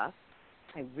for love.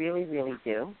 I really, really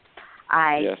do.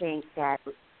 Yes.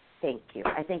 Thank you.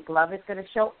 I think love is going to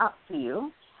show up for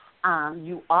you.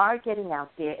 You are getting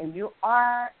out there, and you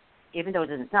are, even though it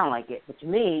doesn't sound like it, but to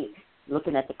me,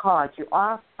 looking at the cards, you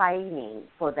are fighting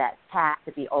for that path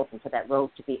to be open, for that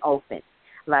road to be open.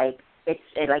 Like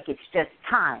it's just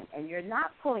time, and you're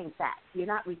not pulling back. You're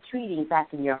not retreating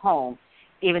back in your home,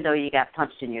 even though you got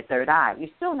punched in your third eye. You're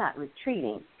still not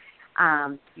retreating.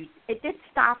 It did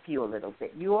stop you a little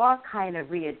bit. You are kind of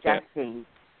readjusting,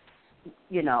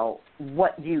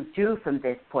 what you do from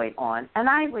this point on. And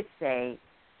I would say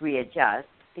readjust,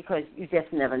 because you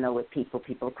just never know with people.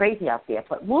 People are crazy out there.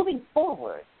 But moving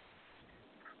forward,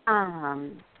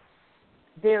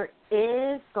 there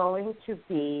is going to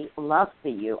be love for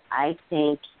you. I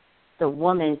think the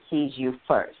woman sees you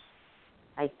first.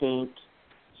 I think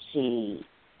she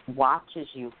watches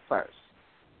you first.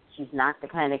 She's not the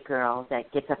kind of girl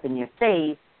that gets up in your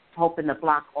face hoping to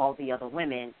block all the other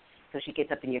women, so she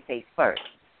gets up in your face first.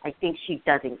 I think she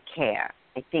doesn't care.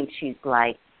 I think she's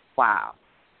like, wow,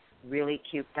 really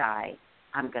cute guy.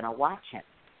 I'm going to watch him.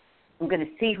 I'm going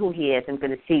to see who he is. I'm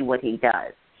going to see what he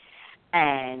does.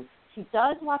 And she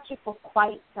does watch you for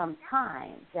quite some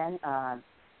time. Then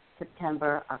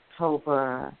September,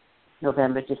 October,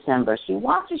 November, December. She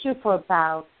watches you for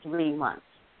about 3 months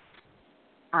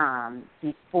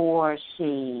before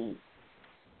she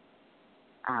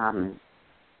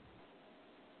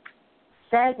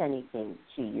says anything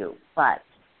to you. But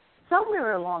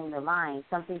somewhere along the line,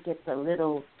 something gets a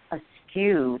little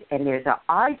askewed, and there's an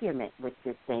argument with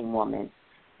this same woman,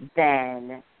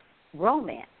 then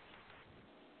romance.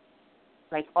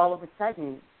 Like all of a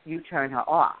sudden, you turn her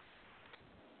off.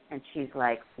 And she's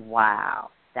like, wow,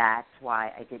 that's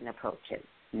why I didn't approach him.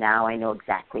 Now I know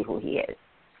exactly who he is.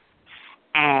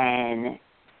 And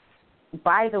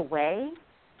by the way,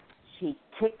 she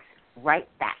kicks right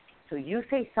back. So you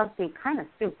say something kind of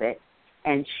stupid,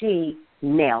 and she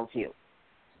nails you.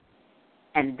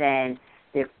 And then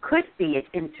there could be an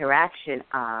interaction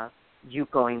of you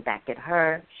going back at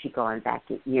her, she going back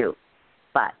at you.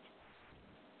 But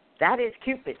that is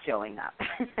Cupid showing up.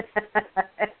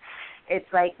 It's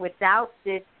like without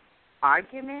this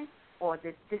argument or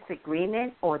this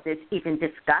disagreement or this even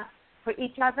disgust for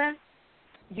each other,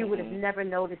 you would have never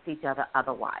noticed each other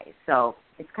otherwise. So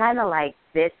it's kind of like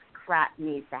this crap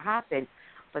needs to happen,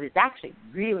 but it's actually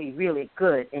really, really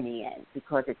good in the end,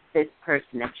 because it's this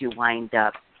person that you wind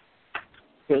up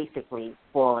basically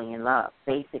falling in love,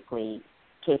 basically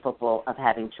capable of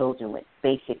having children with,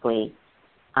 basically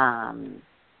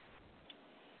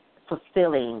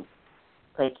fulfilling.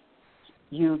 Like,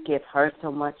 you give her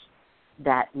so much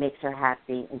that makes her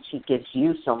happy, and she gives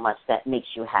you so much that makes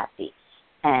you happy,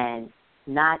 and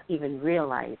not even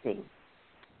realizing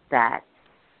that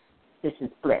this is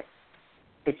bliss.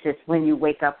 It's just when you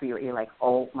wake up, you're like,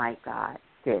 oh, my God,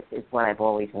 this is what I've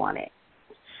always wanted.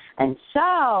 And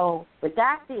so, with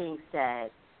that being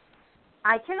said,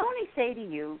 I can only say to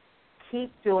you,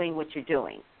 keep doing what you're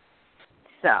doing.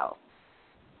 So,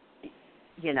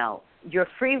 your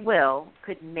free will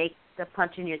could make the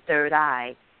punch in your third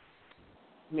eye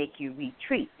make you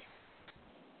retreat.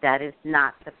 That is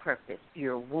not the purpose.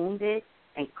 You're wounded,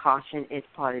 and caution is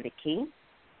part of the key.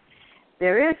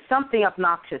 There is something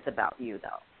obnoxious about you,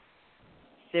 though.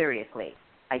 Seriously.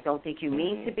 I don't think you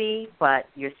mean to be, but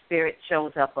your spirit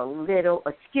shows up a little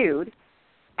askewed,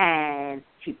 and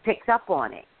she picks up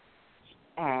on it.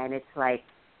 And it's like,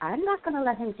 I'm not going to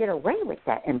let him get away with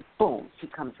that. And boom, she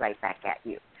comes right back at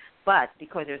you. But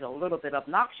because there's a little bit of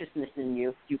obnoxiousness in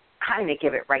you, you kind of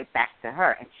give it right back to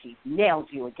her, and she nails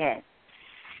you again.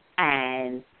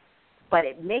 But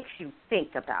it makes you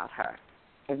think about her.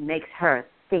 It makes her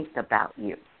think about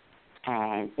you.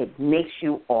 And it makes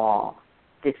you all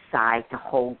decide to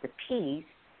hold the peace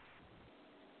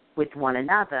with one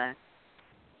another,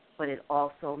 but it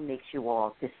also makes you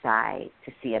all decide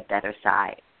to see a better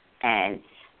side. And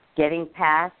getting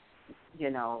past,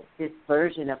 this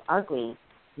version of ugly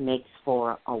makes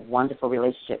for a wonderful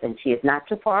relationship. And she is not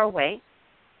too far away,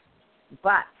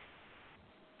 but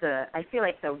I feel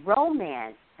like the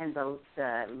romance and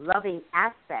the loving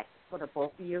aspect for the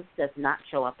both of you does not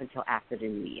show up until after the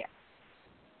new year.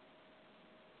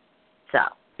 So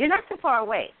you're not too far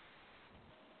away.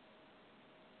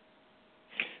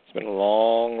 It's been a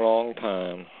long, long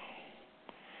time.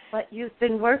 But you've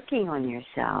been working on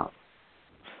yourself.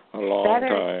 A long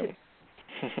time.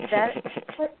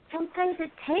 But sometimes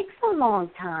it takes a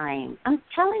long time. I'm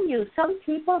telling you, some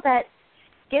people that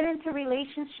get into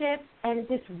relationships and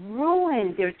just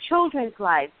ruin their children's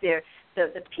lives, the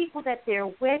people that they're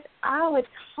with, it's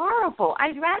horrible.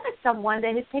 I'd rather someone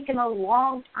that has taken a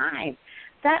long time.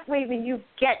 That way when you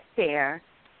get there,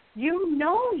 you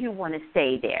know you want to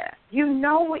stay there. You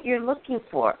know what you're looking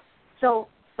for. So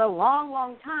the long,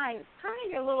 long time, it's kind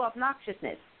of your little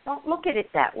obnoxiousness. Don't look at it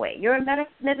that way. You're a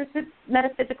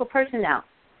metaphysical person now.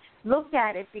 Look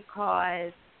at it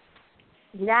because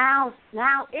now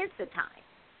is the time.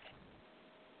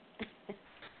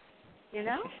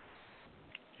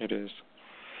 It is.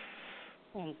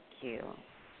 Thank you.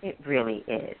 It really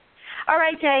is. All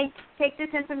right, Jay, take this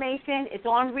information. It's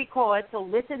on record, so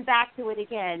listen back to it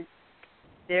again.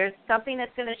 There's something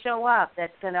that's going to show up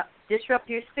that's going to disrupt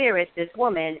your spirit, this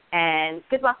woman, and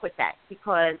good luck with that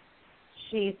because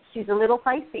she's a little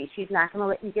feisty. She's not going to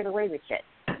let you get away with shit.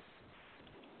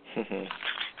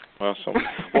 Awesome.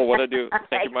 Well, what I do,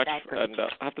 thank you much. Exactly. And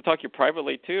I have to talk to you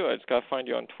privately, too. I just got to find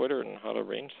you on Twitter and how to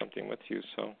arrange something with you.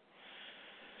 So.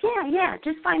 Yeah.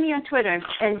 Just find me on Twitter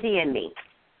and DM me.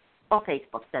 Or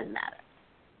Facebook, doesn't matter.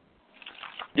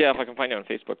 Yeah, if I can find you on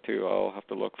Facebook, too, I'll have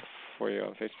to look for you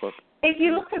on Facebook. If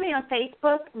you look for me on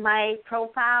Facebook, my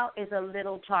profile is a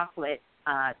little chocolate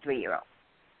 3-year-old.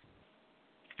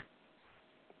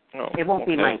 Oh, it won't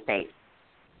be okay. my face.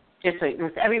 Just so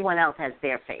everyone else has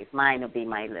their face. Mine will be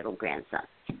my little grandson.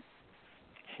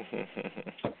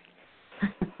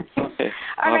 Okay.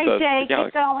 All right, Jay,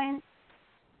 keep going.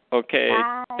 Okay.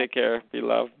 Bye. Take care. Be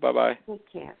loved. Bye-bye.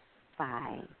 Take care.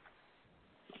 Bye.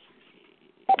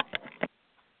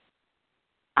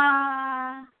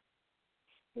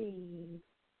 Let's see.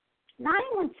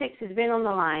 916 has been on the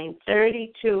line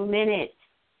 32 minutes.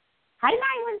 Hi,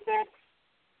 916.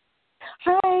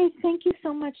 Hi, thank you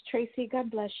so much, Tracy. God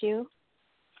bless you.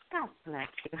 God bless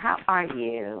you. How are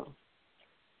you?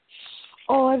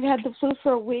 Oh, I've had the flu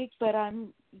for a week, but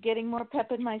I'm getting more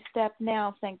pep in my step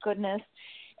now, thank goodness.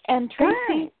 And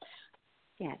Tracy,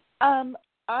 yes.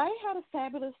 I had a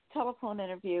fabulous telephone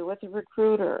interview with a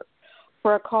recruiter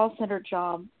for a call center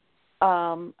job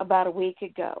about a week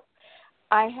ago.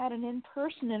 I had an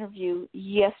in-person interview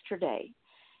yesterday.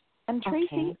 And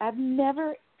Tracy, I've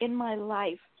never in my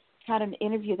life had an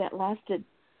interview that lasted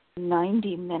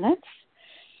 90 minutes.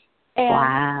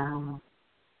 And,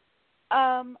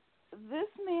 wow. This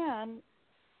man,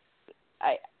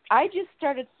 I just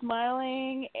started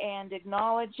smiling and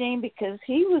acknowledging because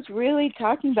he was really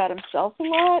talking about himself a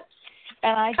lot,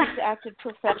 and I just acted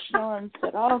professional and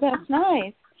said, "Oh, that's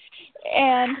nice,"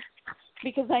 and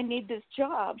because I need this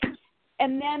job.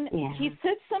 And then he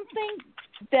said something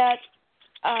that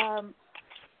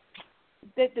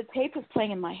the tape was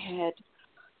playing in my head.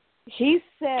 He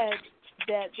said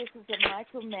that this is a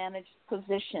micromanaged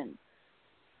position,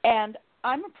 and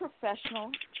I'm a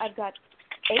professional. I've got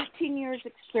 18 years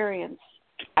experience.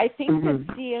 I think that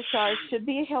CSR should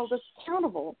be held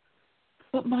accountable.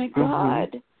 But my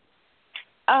God,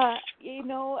 I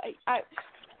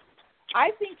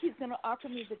think he's going to offer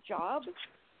me the job,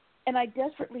 and I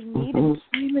desperately need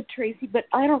employment, Tracy, but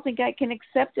I don't think I can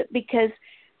accept it because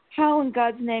how in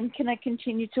God's name can I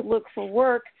continue to look for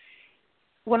work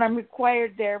when I'm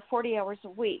required there 40 hours a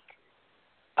week?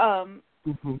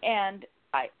 And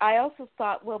I also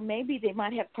thought, well, maybe they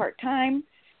might have part-time,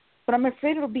 but I'm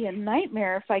afraid it'll be a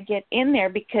nightmare if I get in there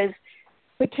because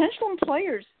potential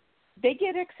employers, they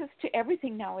get access to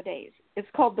everything nowadays. It's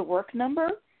called the work number,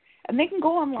 and they can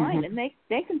go online and they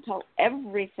can tell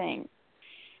everything.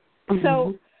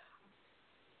 So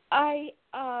I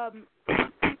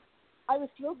was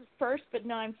thrilled at first, but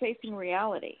now I'm facing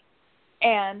reality.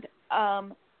 And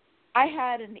I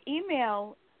had an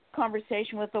email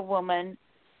conversation with a woman,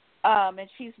 and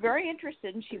she's very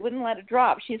interested, and she wouldn't let it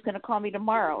drop. She's going to call me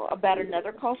tomorrow about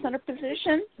another call center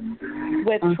position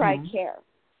with TRICARE,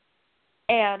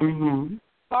 and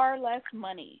far less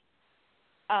money.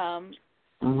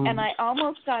 And I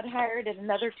almost got hired at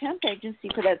another temp agency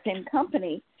for that same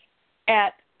company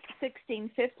at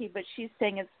 $16.50, but she's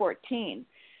saying it's $14.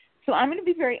 So I'm going to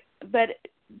be but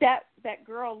that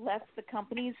girl left the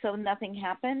company, so nothing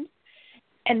happened.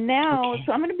 And now,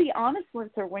 so I'm going to be honest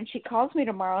with her when she calls me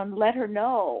tomorrow and let her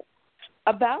know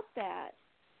about that.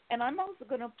 And I'm also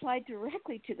going to apply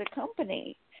directly to the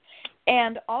company.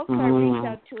 And also I reached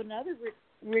out to another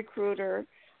recruiter,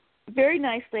 very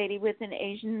nice lady with an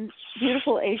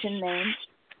beautiful Asian name.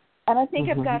 And I think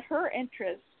I've got her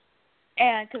interest,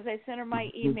 and because I sent her my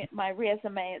email, my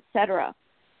resume, etc.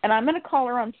 And I'm going to call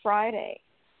her on Friday.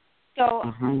 So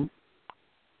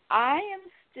I am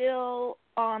still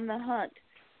on the hunt.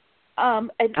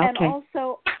 And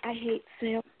also, I hate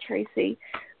sales, Tracy,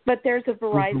 but there's a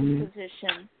Verizon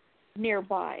position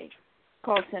nearby,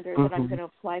 call center, that I'm going to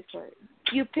apply for.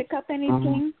 Do you pick up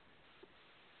anything?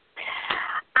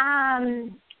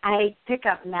 I pick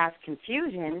up Mass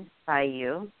Confusion by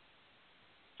you.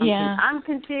 Yeah. I'm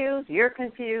confused. You're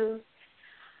confused.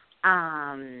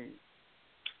 I'm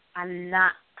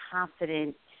not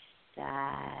confident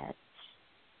that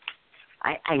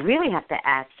I really have to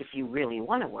ask if you really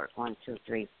want to work 1, 2,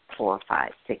 3, 4,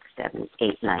 5, 6, 7,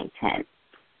 8, 9, 10.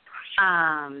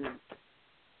 I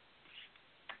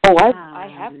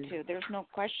have to. There's no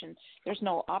question. There's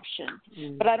no option.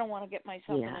 But I don't want to get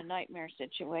myself in a nightmare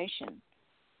situation.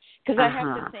 Because I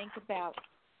have to think about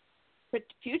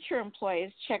future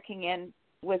employees checking in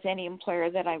with any employer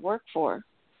that I work for.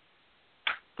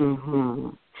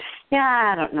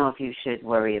 Yeah, I don't know if you should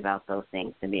worry about those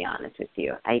things, to be honest with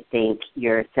you. I think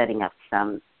you're setting up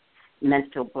some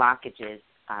mental blockages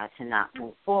to not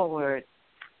move forward.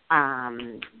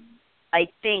 I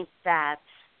think that,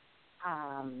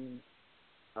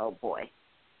 oh boy,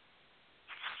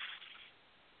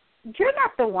 you're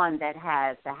not the one that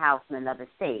has the house in another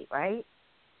state, right?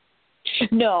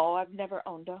 No, I've never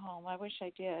owned a home. I wish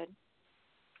I did.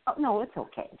 Oh, no, it's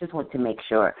okay. Just want to make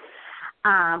sure.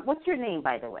 What's your name,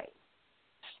 by the way?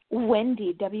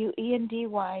 Wendy, Wendy,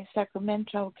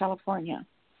 Sacramento, California.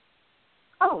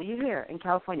 Oh, you're here in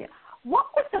California. What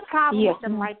was the problem with the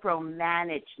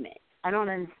micromanagement? I don't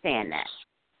understand that.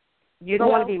 You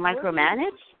don't want to be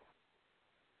micromanaged?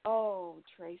 Oh,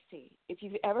 Tracy, if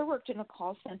you've ever worked in a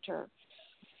call center,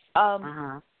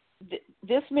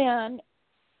 this man,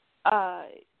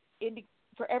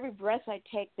 for every breath I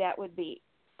take, that would be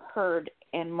heard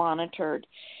and monitored.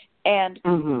 And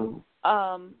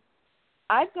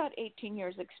I've got 18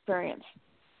 years experience,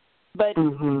 but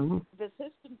the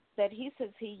system that he says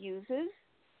he uses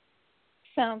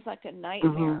sounds like a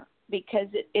nightmare because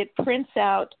it prints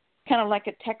out kind of like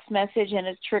a text message and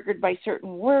is triggered by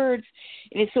certain words.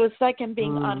 And so it's like I'm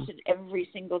being audited every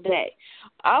single day.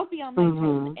 I'll be on my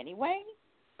toes anyway.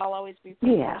 I'll always be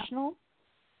professional.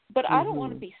 But I don't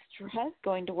want to be stressed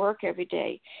going to work every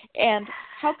day. And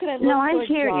how could I look for a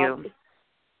job?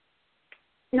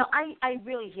 No, I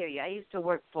really hear you. I used to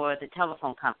work for the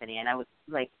telephone company, and I was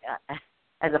like,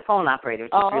 as a phone operator,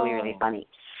 which is really, really funny.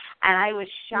 And I was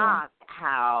shocked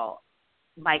how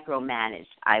micromanaged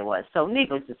I was. So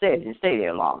needless to say, I didn't stay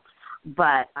there long.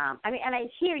 But, I mean, and I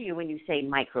hear you when you say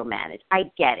micromanage.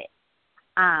 I get it.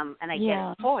 And I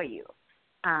get it for you.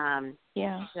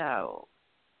 So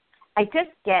I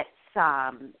just get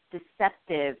some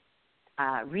deceptive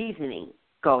reasoning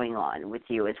going on with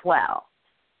you as well.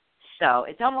 So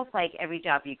it's almost like every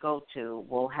job you go to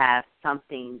will have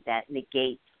something that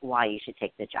negates why you should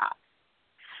take the job.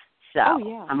 So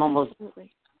I'm almost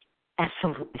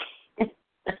absolutely.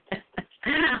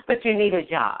 But you need a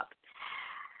job.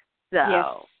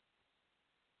 So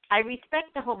I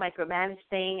respect the whole micromanage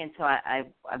thing, and so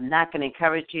I'm not going to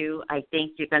encourage you. I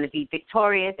think you're going to be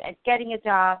victorious at getting a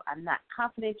job. I'm not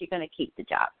confident you're going to keep the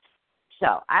job.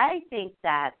 So I think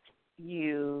that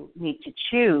you need to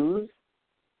choose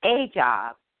a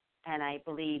job, and I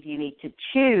believe you need to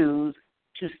choose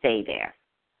to stay there.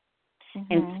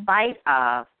 In spite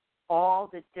of all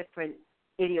the different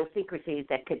idiosyncrasies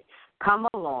that could come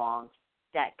along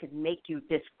that could make you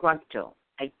disgruntled.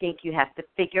 I think you have to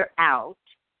figure out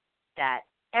that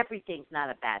everything's not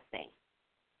a bad thing.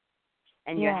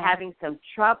 And you're having some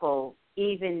trouble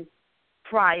even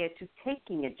prior to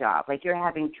taking a job. Like you're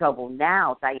having trouble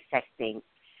now dissecting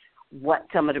what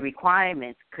some of the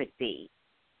requirements could be.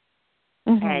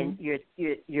 Mm-hmm. And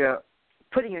you're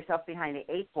putting yourself behind the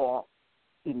 8 ball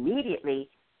immediately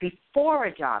before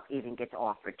a job even gets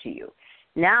offered to you.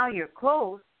 Now you're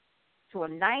close to a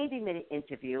 90-minute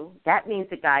interview. That means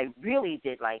the guy really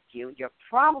did like you. You're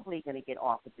probably going to get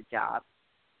offered the job.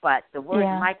 But the word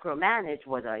micromanage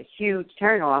was a huge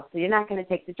turnoff, so you're not going to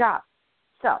take the job.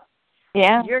 So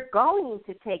you're going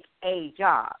to take a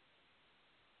job.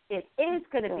 It is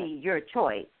going to be your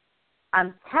choice.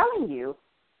 I'm telling you,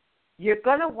 you're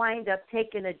going to wind up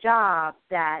taking a job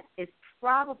that is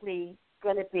probably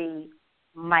going to be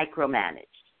micromanaged.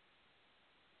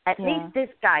 At least this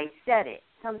guy said it.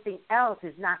 Something else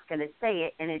is not going to say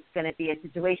it, and it's going to be a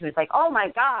situation where it's like, oh, my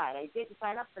God, I didn't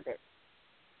sign up for this.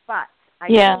 But I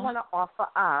don't want to offer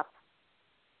up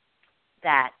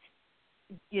that,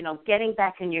 getting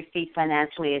back on your feet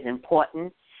financially is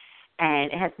important,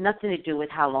 and it has nothing to do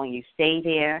with how long you stay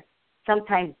there.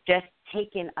 Sometimes just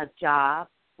taking a job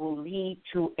will lead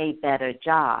to a better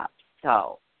job.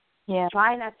 So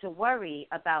try not to worry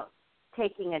about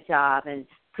taking a job, and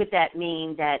could that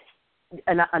mean that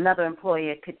another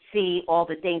employer could see all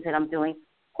the things that I'm doing?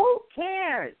 Who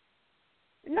cares?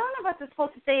 None of us are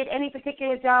supposed to stay at any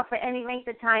particular job for any length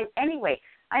of time anyway.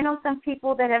 I know some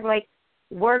people that have,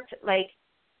 worked,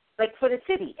 for the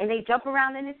city, and they jump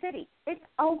around in the city. It's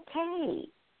okay.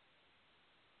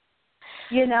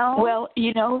 Well,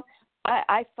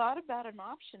 I thought about an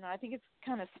option. I think it's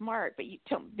kind of smart, but you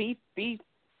don't be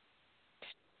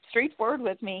straightforward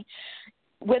with me.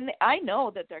 When I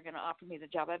know that they're going to offer me the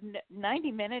job, a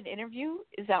 90-minute interview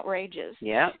is outrageous.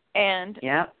 Yeah. And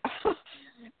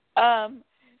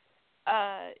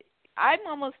I'm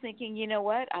almost thinking, you know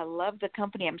what? I love the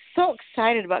company. I'm so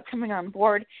excited about coming on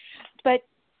board, but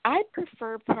I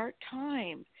prefer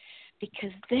part-time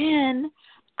because then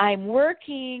I'm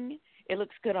working. It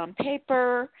looks good on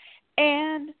paper,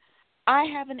 and I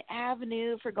have an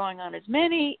avenue for going on as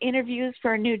many interviews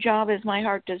for a new job as my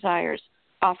heart desires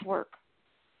off work.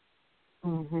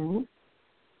 Mm-hmm.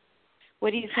 What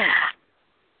do you think?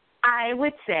 I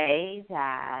would say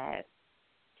that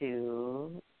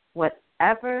do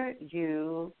whatever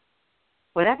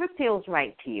feels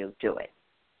right to you, do it.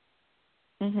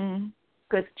 Mm-hmm.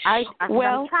 Because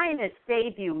I'm trying to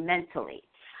save you mentally.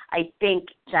 I think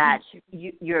that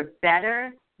you're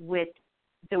better with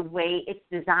the way it's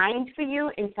designed for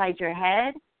you inside your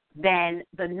head than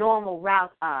the normal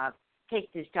route of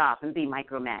take this job and be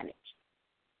micromanaged.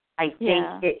 I think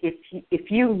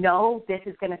if you know this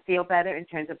is going to feel better in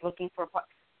terms of looking for a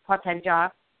part-time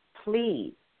job,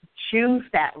 please choose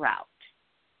that route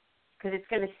because it's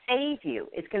going to save you.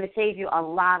 It's going to save you a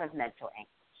lot of mental anguish.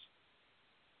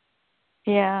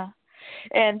 Yeah,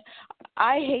 and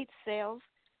I hate sales,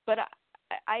 but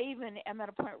I even am at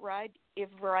a point where if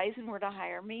Verizon were to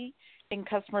hire me in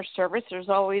customer service, there's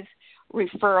always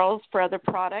referrals for other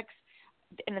products,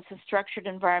 and it's a structured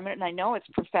environment, and I know it's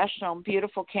professional,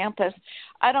 beautiful campus.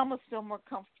 I'd almost feel more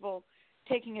comfortable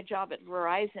taking a job at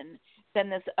Verizon than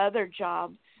this other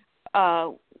job,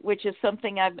 which is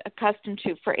something I'm accustomed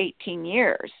to for 18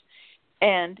 years.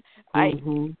 And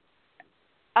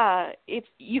if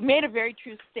you made a very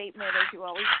true statement, as you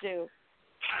always do,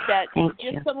 that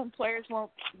some employers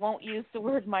won't use the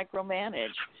word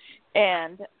micromanage.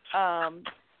 And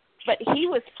but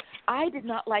I did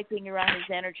not like being around his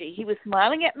energy. He was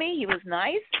smiling at me. He was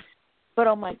nice, but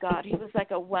oh my God, he was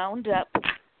like a wound up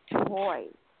toy.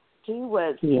 He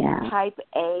was type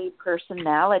A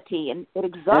personality, and it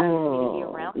exhausted me to be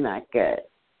around him.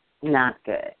 Not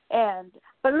good.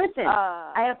 But listen,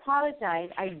 I apologize.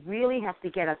 I really have to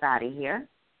get us out of here.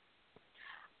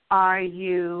 Are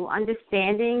you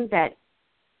understanding that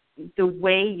the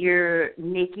way you're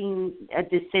making a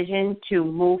decision to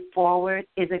move forward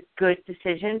is a good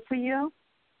decision for you?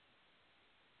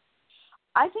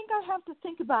 I think I have to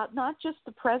think about not just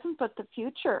the present, but the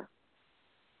future.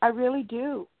 I really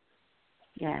do.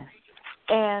 Yes.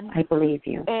 And I believe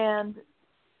you. And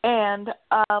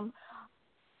I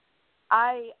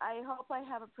hope I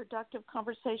have a productive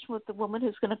conversation with the woman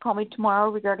who's going to call me tomorrow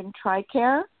regarding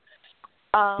TRICARE.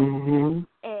 And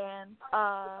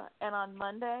on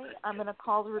Monday, I'm going to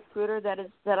call the recruiter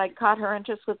that I caught her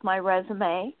interest with my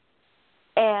resume.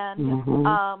 And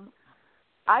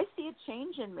I see a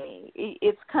change in me.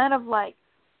 It's kind of like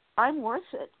I'm worth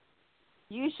it.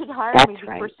 You should hire That's me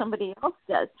before right. somebody else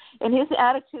does. And his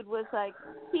attitude was like,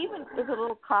 he even was a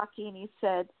little cocky, and he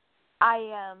said,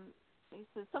 he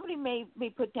said, somebody may be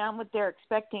put down what they're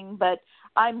expecting, but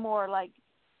I'm more like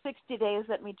 60 days,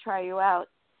 let me try you out.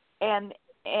 And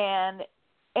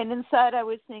inside I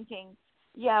was thinking,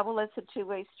 yeah, well, it's a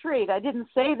two-way street. I didn't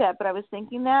say that, but I was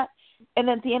thinking that. And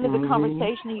at the end of the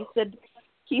conversation,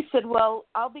 he said, well,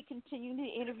 I'll be continuing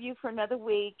the interview for another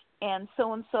week, and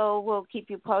so will keep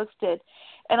you posted.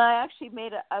 And I actually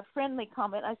made a friendly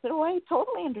comment. I said, oh, I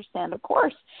totally understand, of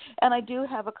course. And I do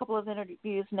have a couple of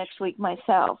interviews next week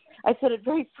myself. I said it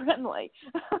very friendly.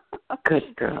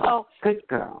 Good girl. So good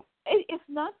girl. It's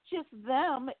not just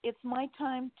them. It's my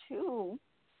time, too.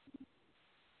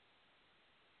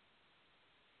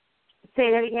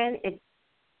 Say that again.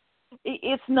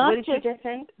 It's not what did you just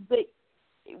say?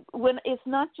 When it's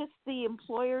not just the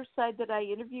employer side that I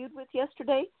interviewed with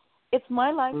yesterday, it's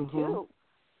my life too.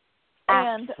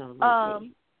 Absolutely.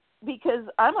 And because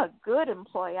I'm a good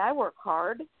employee, I work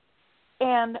hard,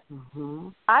 and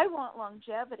I want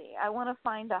longevity. I want to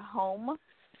find a home.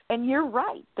 And you're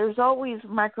right. There's always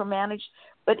micromanaged,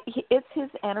 but it's his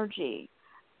energy.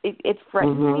 It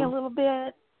frightens me a little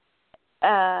bit.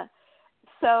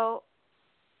 So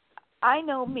I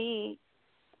know me,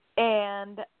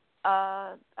 and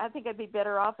I think I'd be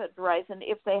better off at Verizon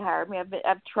if they hired me.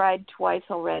 I've tried twice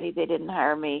already. They didn't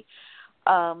hire me.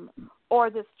 Or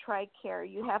this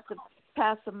TRICARE. You have to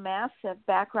pass a massive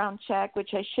background check,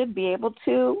 which I should be able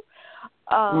to.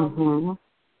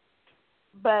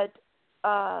 But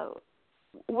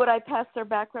would I pass their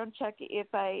background check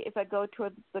if I go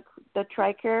towards the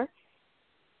TRICARE?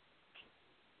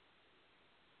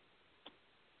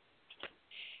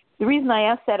 The reason I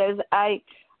asked that is I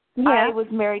was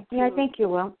married to... Yeah, I think you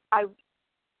will.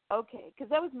 Okay,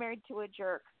 because I was married to a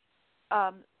jerk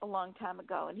a long time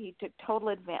ago, and he took total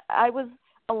advantage. I was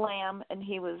a lamb, and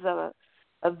he was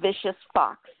a vicious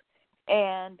fox.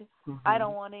 And I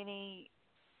don't want any...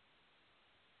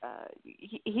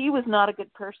 he was not a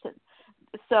good person.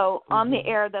 So on the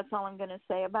air, that's all I'm going to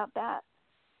say about that.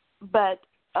 But...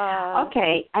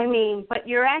 okay, I mean, but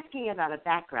you're asking about a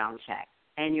background check,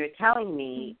 and you're telling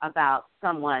me about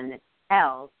someone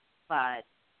else, but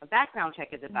a background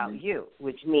check is about you,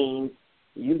 which means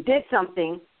you did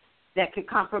something that could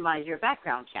compromise your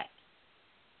background check,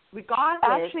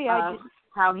 regardless of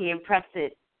how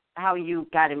you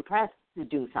got impressed to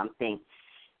do something.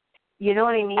 You know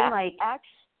what I mean?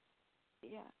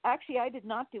 Actually, I did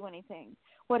not do anything.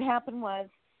 What happened was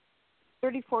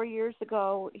 34 years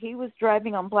ago, he was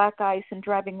driving on black ice and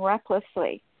driving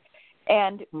recklessly,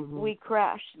 and we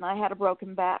crashed, and I had a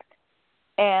broken back.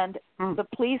 And the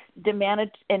police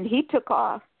demanded, and he took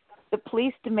off. The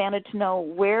police demanded to know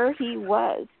where he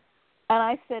was. And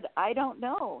I said, I don't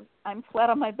know. I'm flat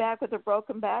on my back with a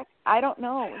broken back. I don't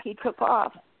know. He took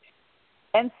off.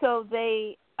 And so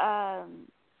they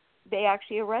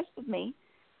actually arrested me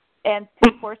and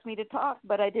forced me to talk,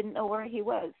 but I didn't know where he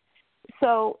was.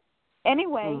 So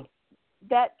anyway,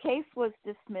 that case was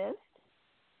dismissed.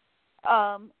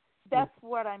 That's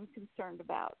what I'm concerned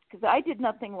about, because I did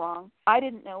nothing wrong. I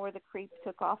didn't know where the creep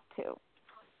took off to.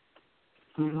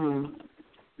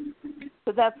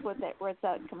 So that's where's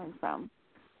that coming from.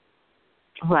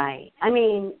 Right. I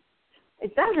mean,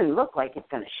 it doesn't look like it's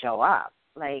going to show up.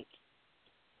 Like,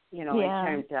 in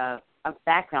terms of a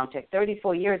background check.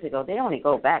 34 years ago, they only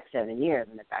go back 7 years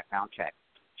in the background check.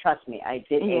 Trust me, I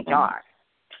did HR.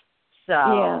 So,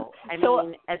 I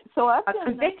mean, a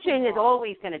conviction is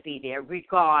always going to be there,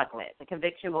 regardless. A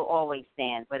conviction will always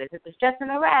stand. But if it was just an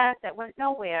arrest that went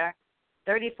nowhere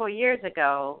 34 years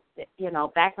ago,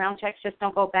 background checks just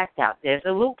don't go back out. There's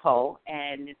a loophole,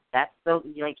 and that's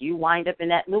you wind up in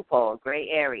that loophole, a gray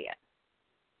area.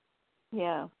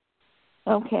 Yeah.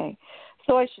 Okay.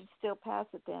 So I should still pass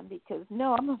it then, because,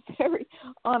 I'm a very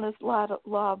honest,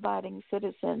 law-abiding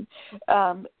citizen.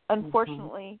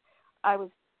 Unfortunately, I was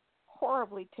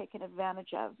horribly taken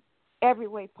advantage of every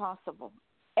way possible.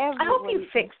 I hope you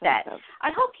fix that. I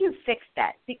hope you fix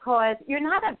that, because you're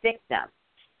not a victim.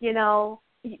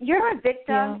 You're a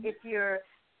victim if you're,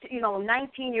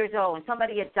 19 years old and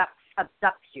somebody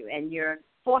abducts you and you're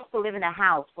forced to live in a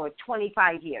house for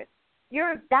 25 years.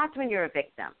 That's when you're a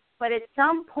victim. But at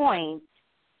some point,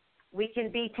 we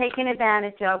can be taken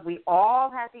advantage of. We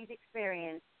all have these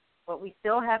experiences, but we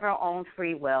still have our own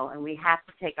free will, and we have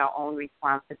to take our own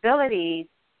responsibilities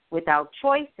with our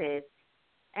choices.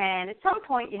 And at some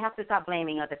point, you have to stop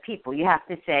blaming other people. You have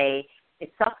to say,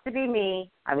 it sucks to be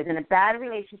me. I was in a bad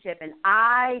relationship, and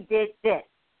I did this.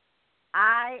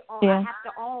 I have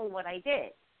to own what I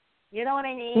did. You know what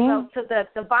I mean? Yeah. So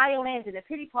the violins and the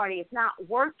pity party is not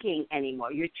working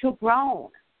anymore. You're too grown.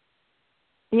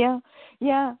 Yeah,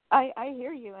 I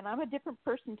hear you, and I'm a different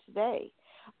person today.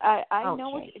 I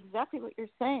know exactly what you're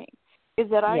saying, is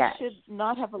that I should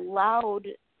not have allowed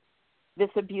this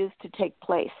abuse to take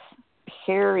place,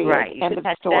 period. Right. You End should of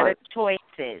have story. better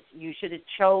choices. You should have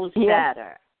chose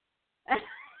better.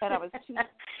 And I was too...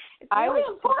 It's really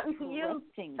important to use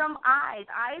some eyes.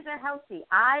 Eyes are healthy.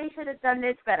 I should have done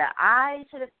this better. I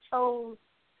should have chose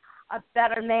a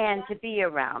better man to be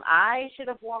around. I should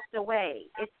have walked away.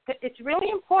 It's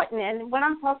really important. And when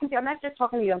I'm talking to you, I'm not just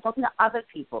talking to you. I'm talking to other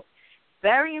people.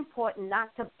 Very important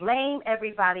not to blame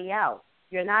everybody else.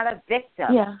 You're not a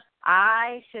victim. Yeah.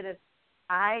 I should have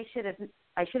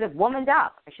womaned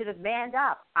up. I should have manned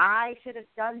up. I should have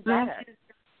done better.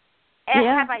 And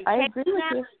have I agree with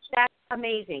you. That's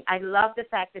amazing. I love the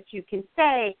fact that you can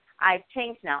say, I've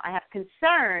changed now. I have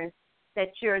concerns that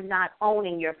you're not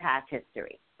owning your past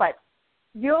history. But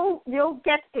you'll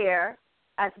get there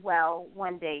as well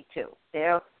one day, too.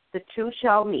 The two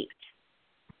shall meet.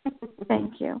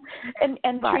 Thank you. And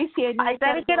Tracy, I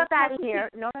better get up out of here.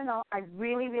 No. I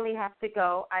really, really have to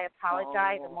go. I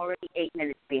apologize. I'm already 8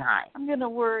 minutes behind. I'm going to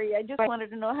worry. I just wanted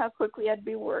to know how quickly I'd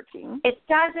be working. It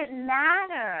doesn't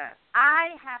matter.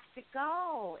 I have to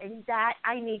go, and that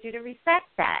I need you to respect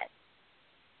that.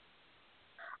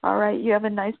 All right. You have a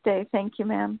nice day. Thank you,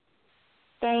 ma'am.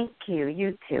 Thank you.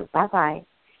 You too. Bye-bye.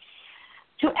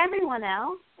 To everyone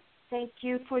else, thank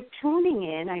you for tuning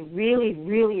in. I really,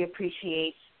 really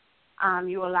appreciate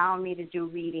you allowing me to do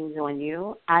readings on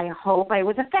you. I hope I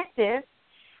was effective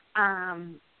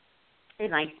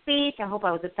in my speech. I hope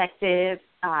I was effective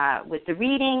with the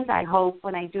readings. I hope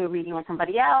when I do a reading on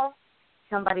somebody else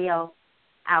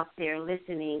out there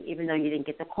listening, even though you didn't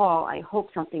get the call, I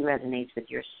hope something resonates with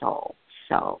your soul.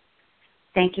 So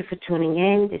thank you for tuning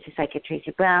in. This is Psychic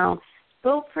Tracy Brown.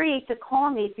 Feel free to call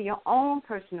me for your own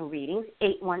personal readings,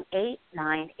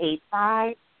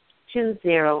 818-985-2010.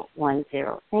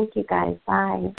 Thank you, guys. Bye.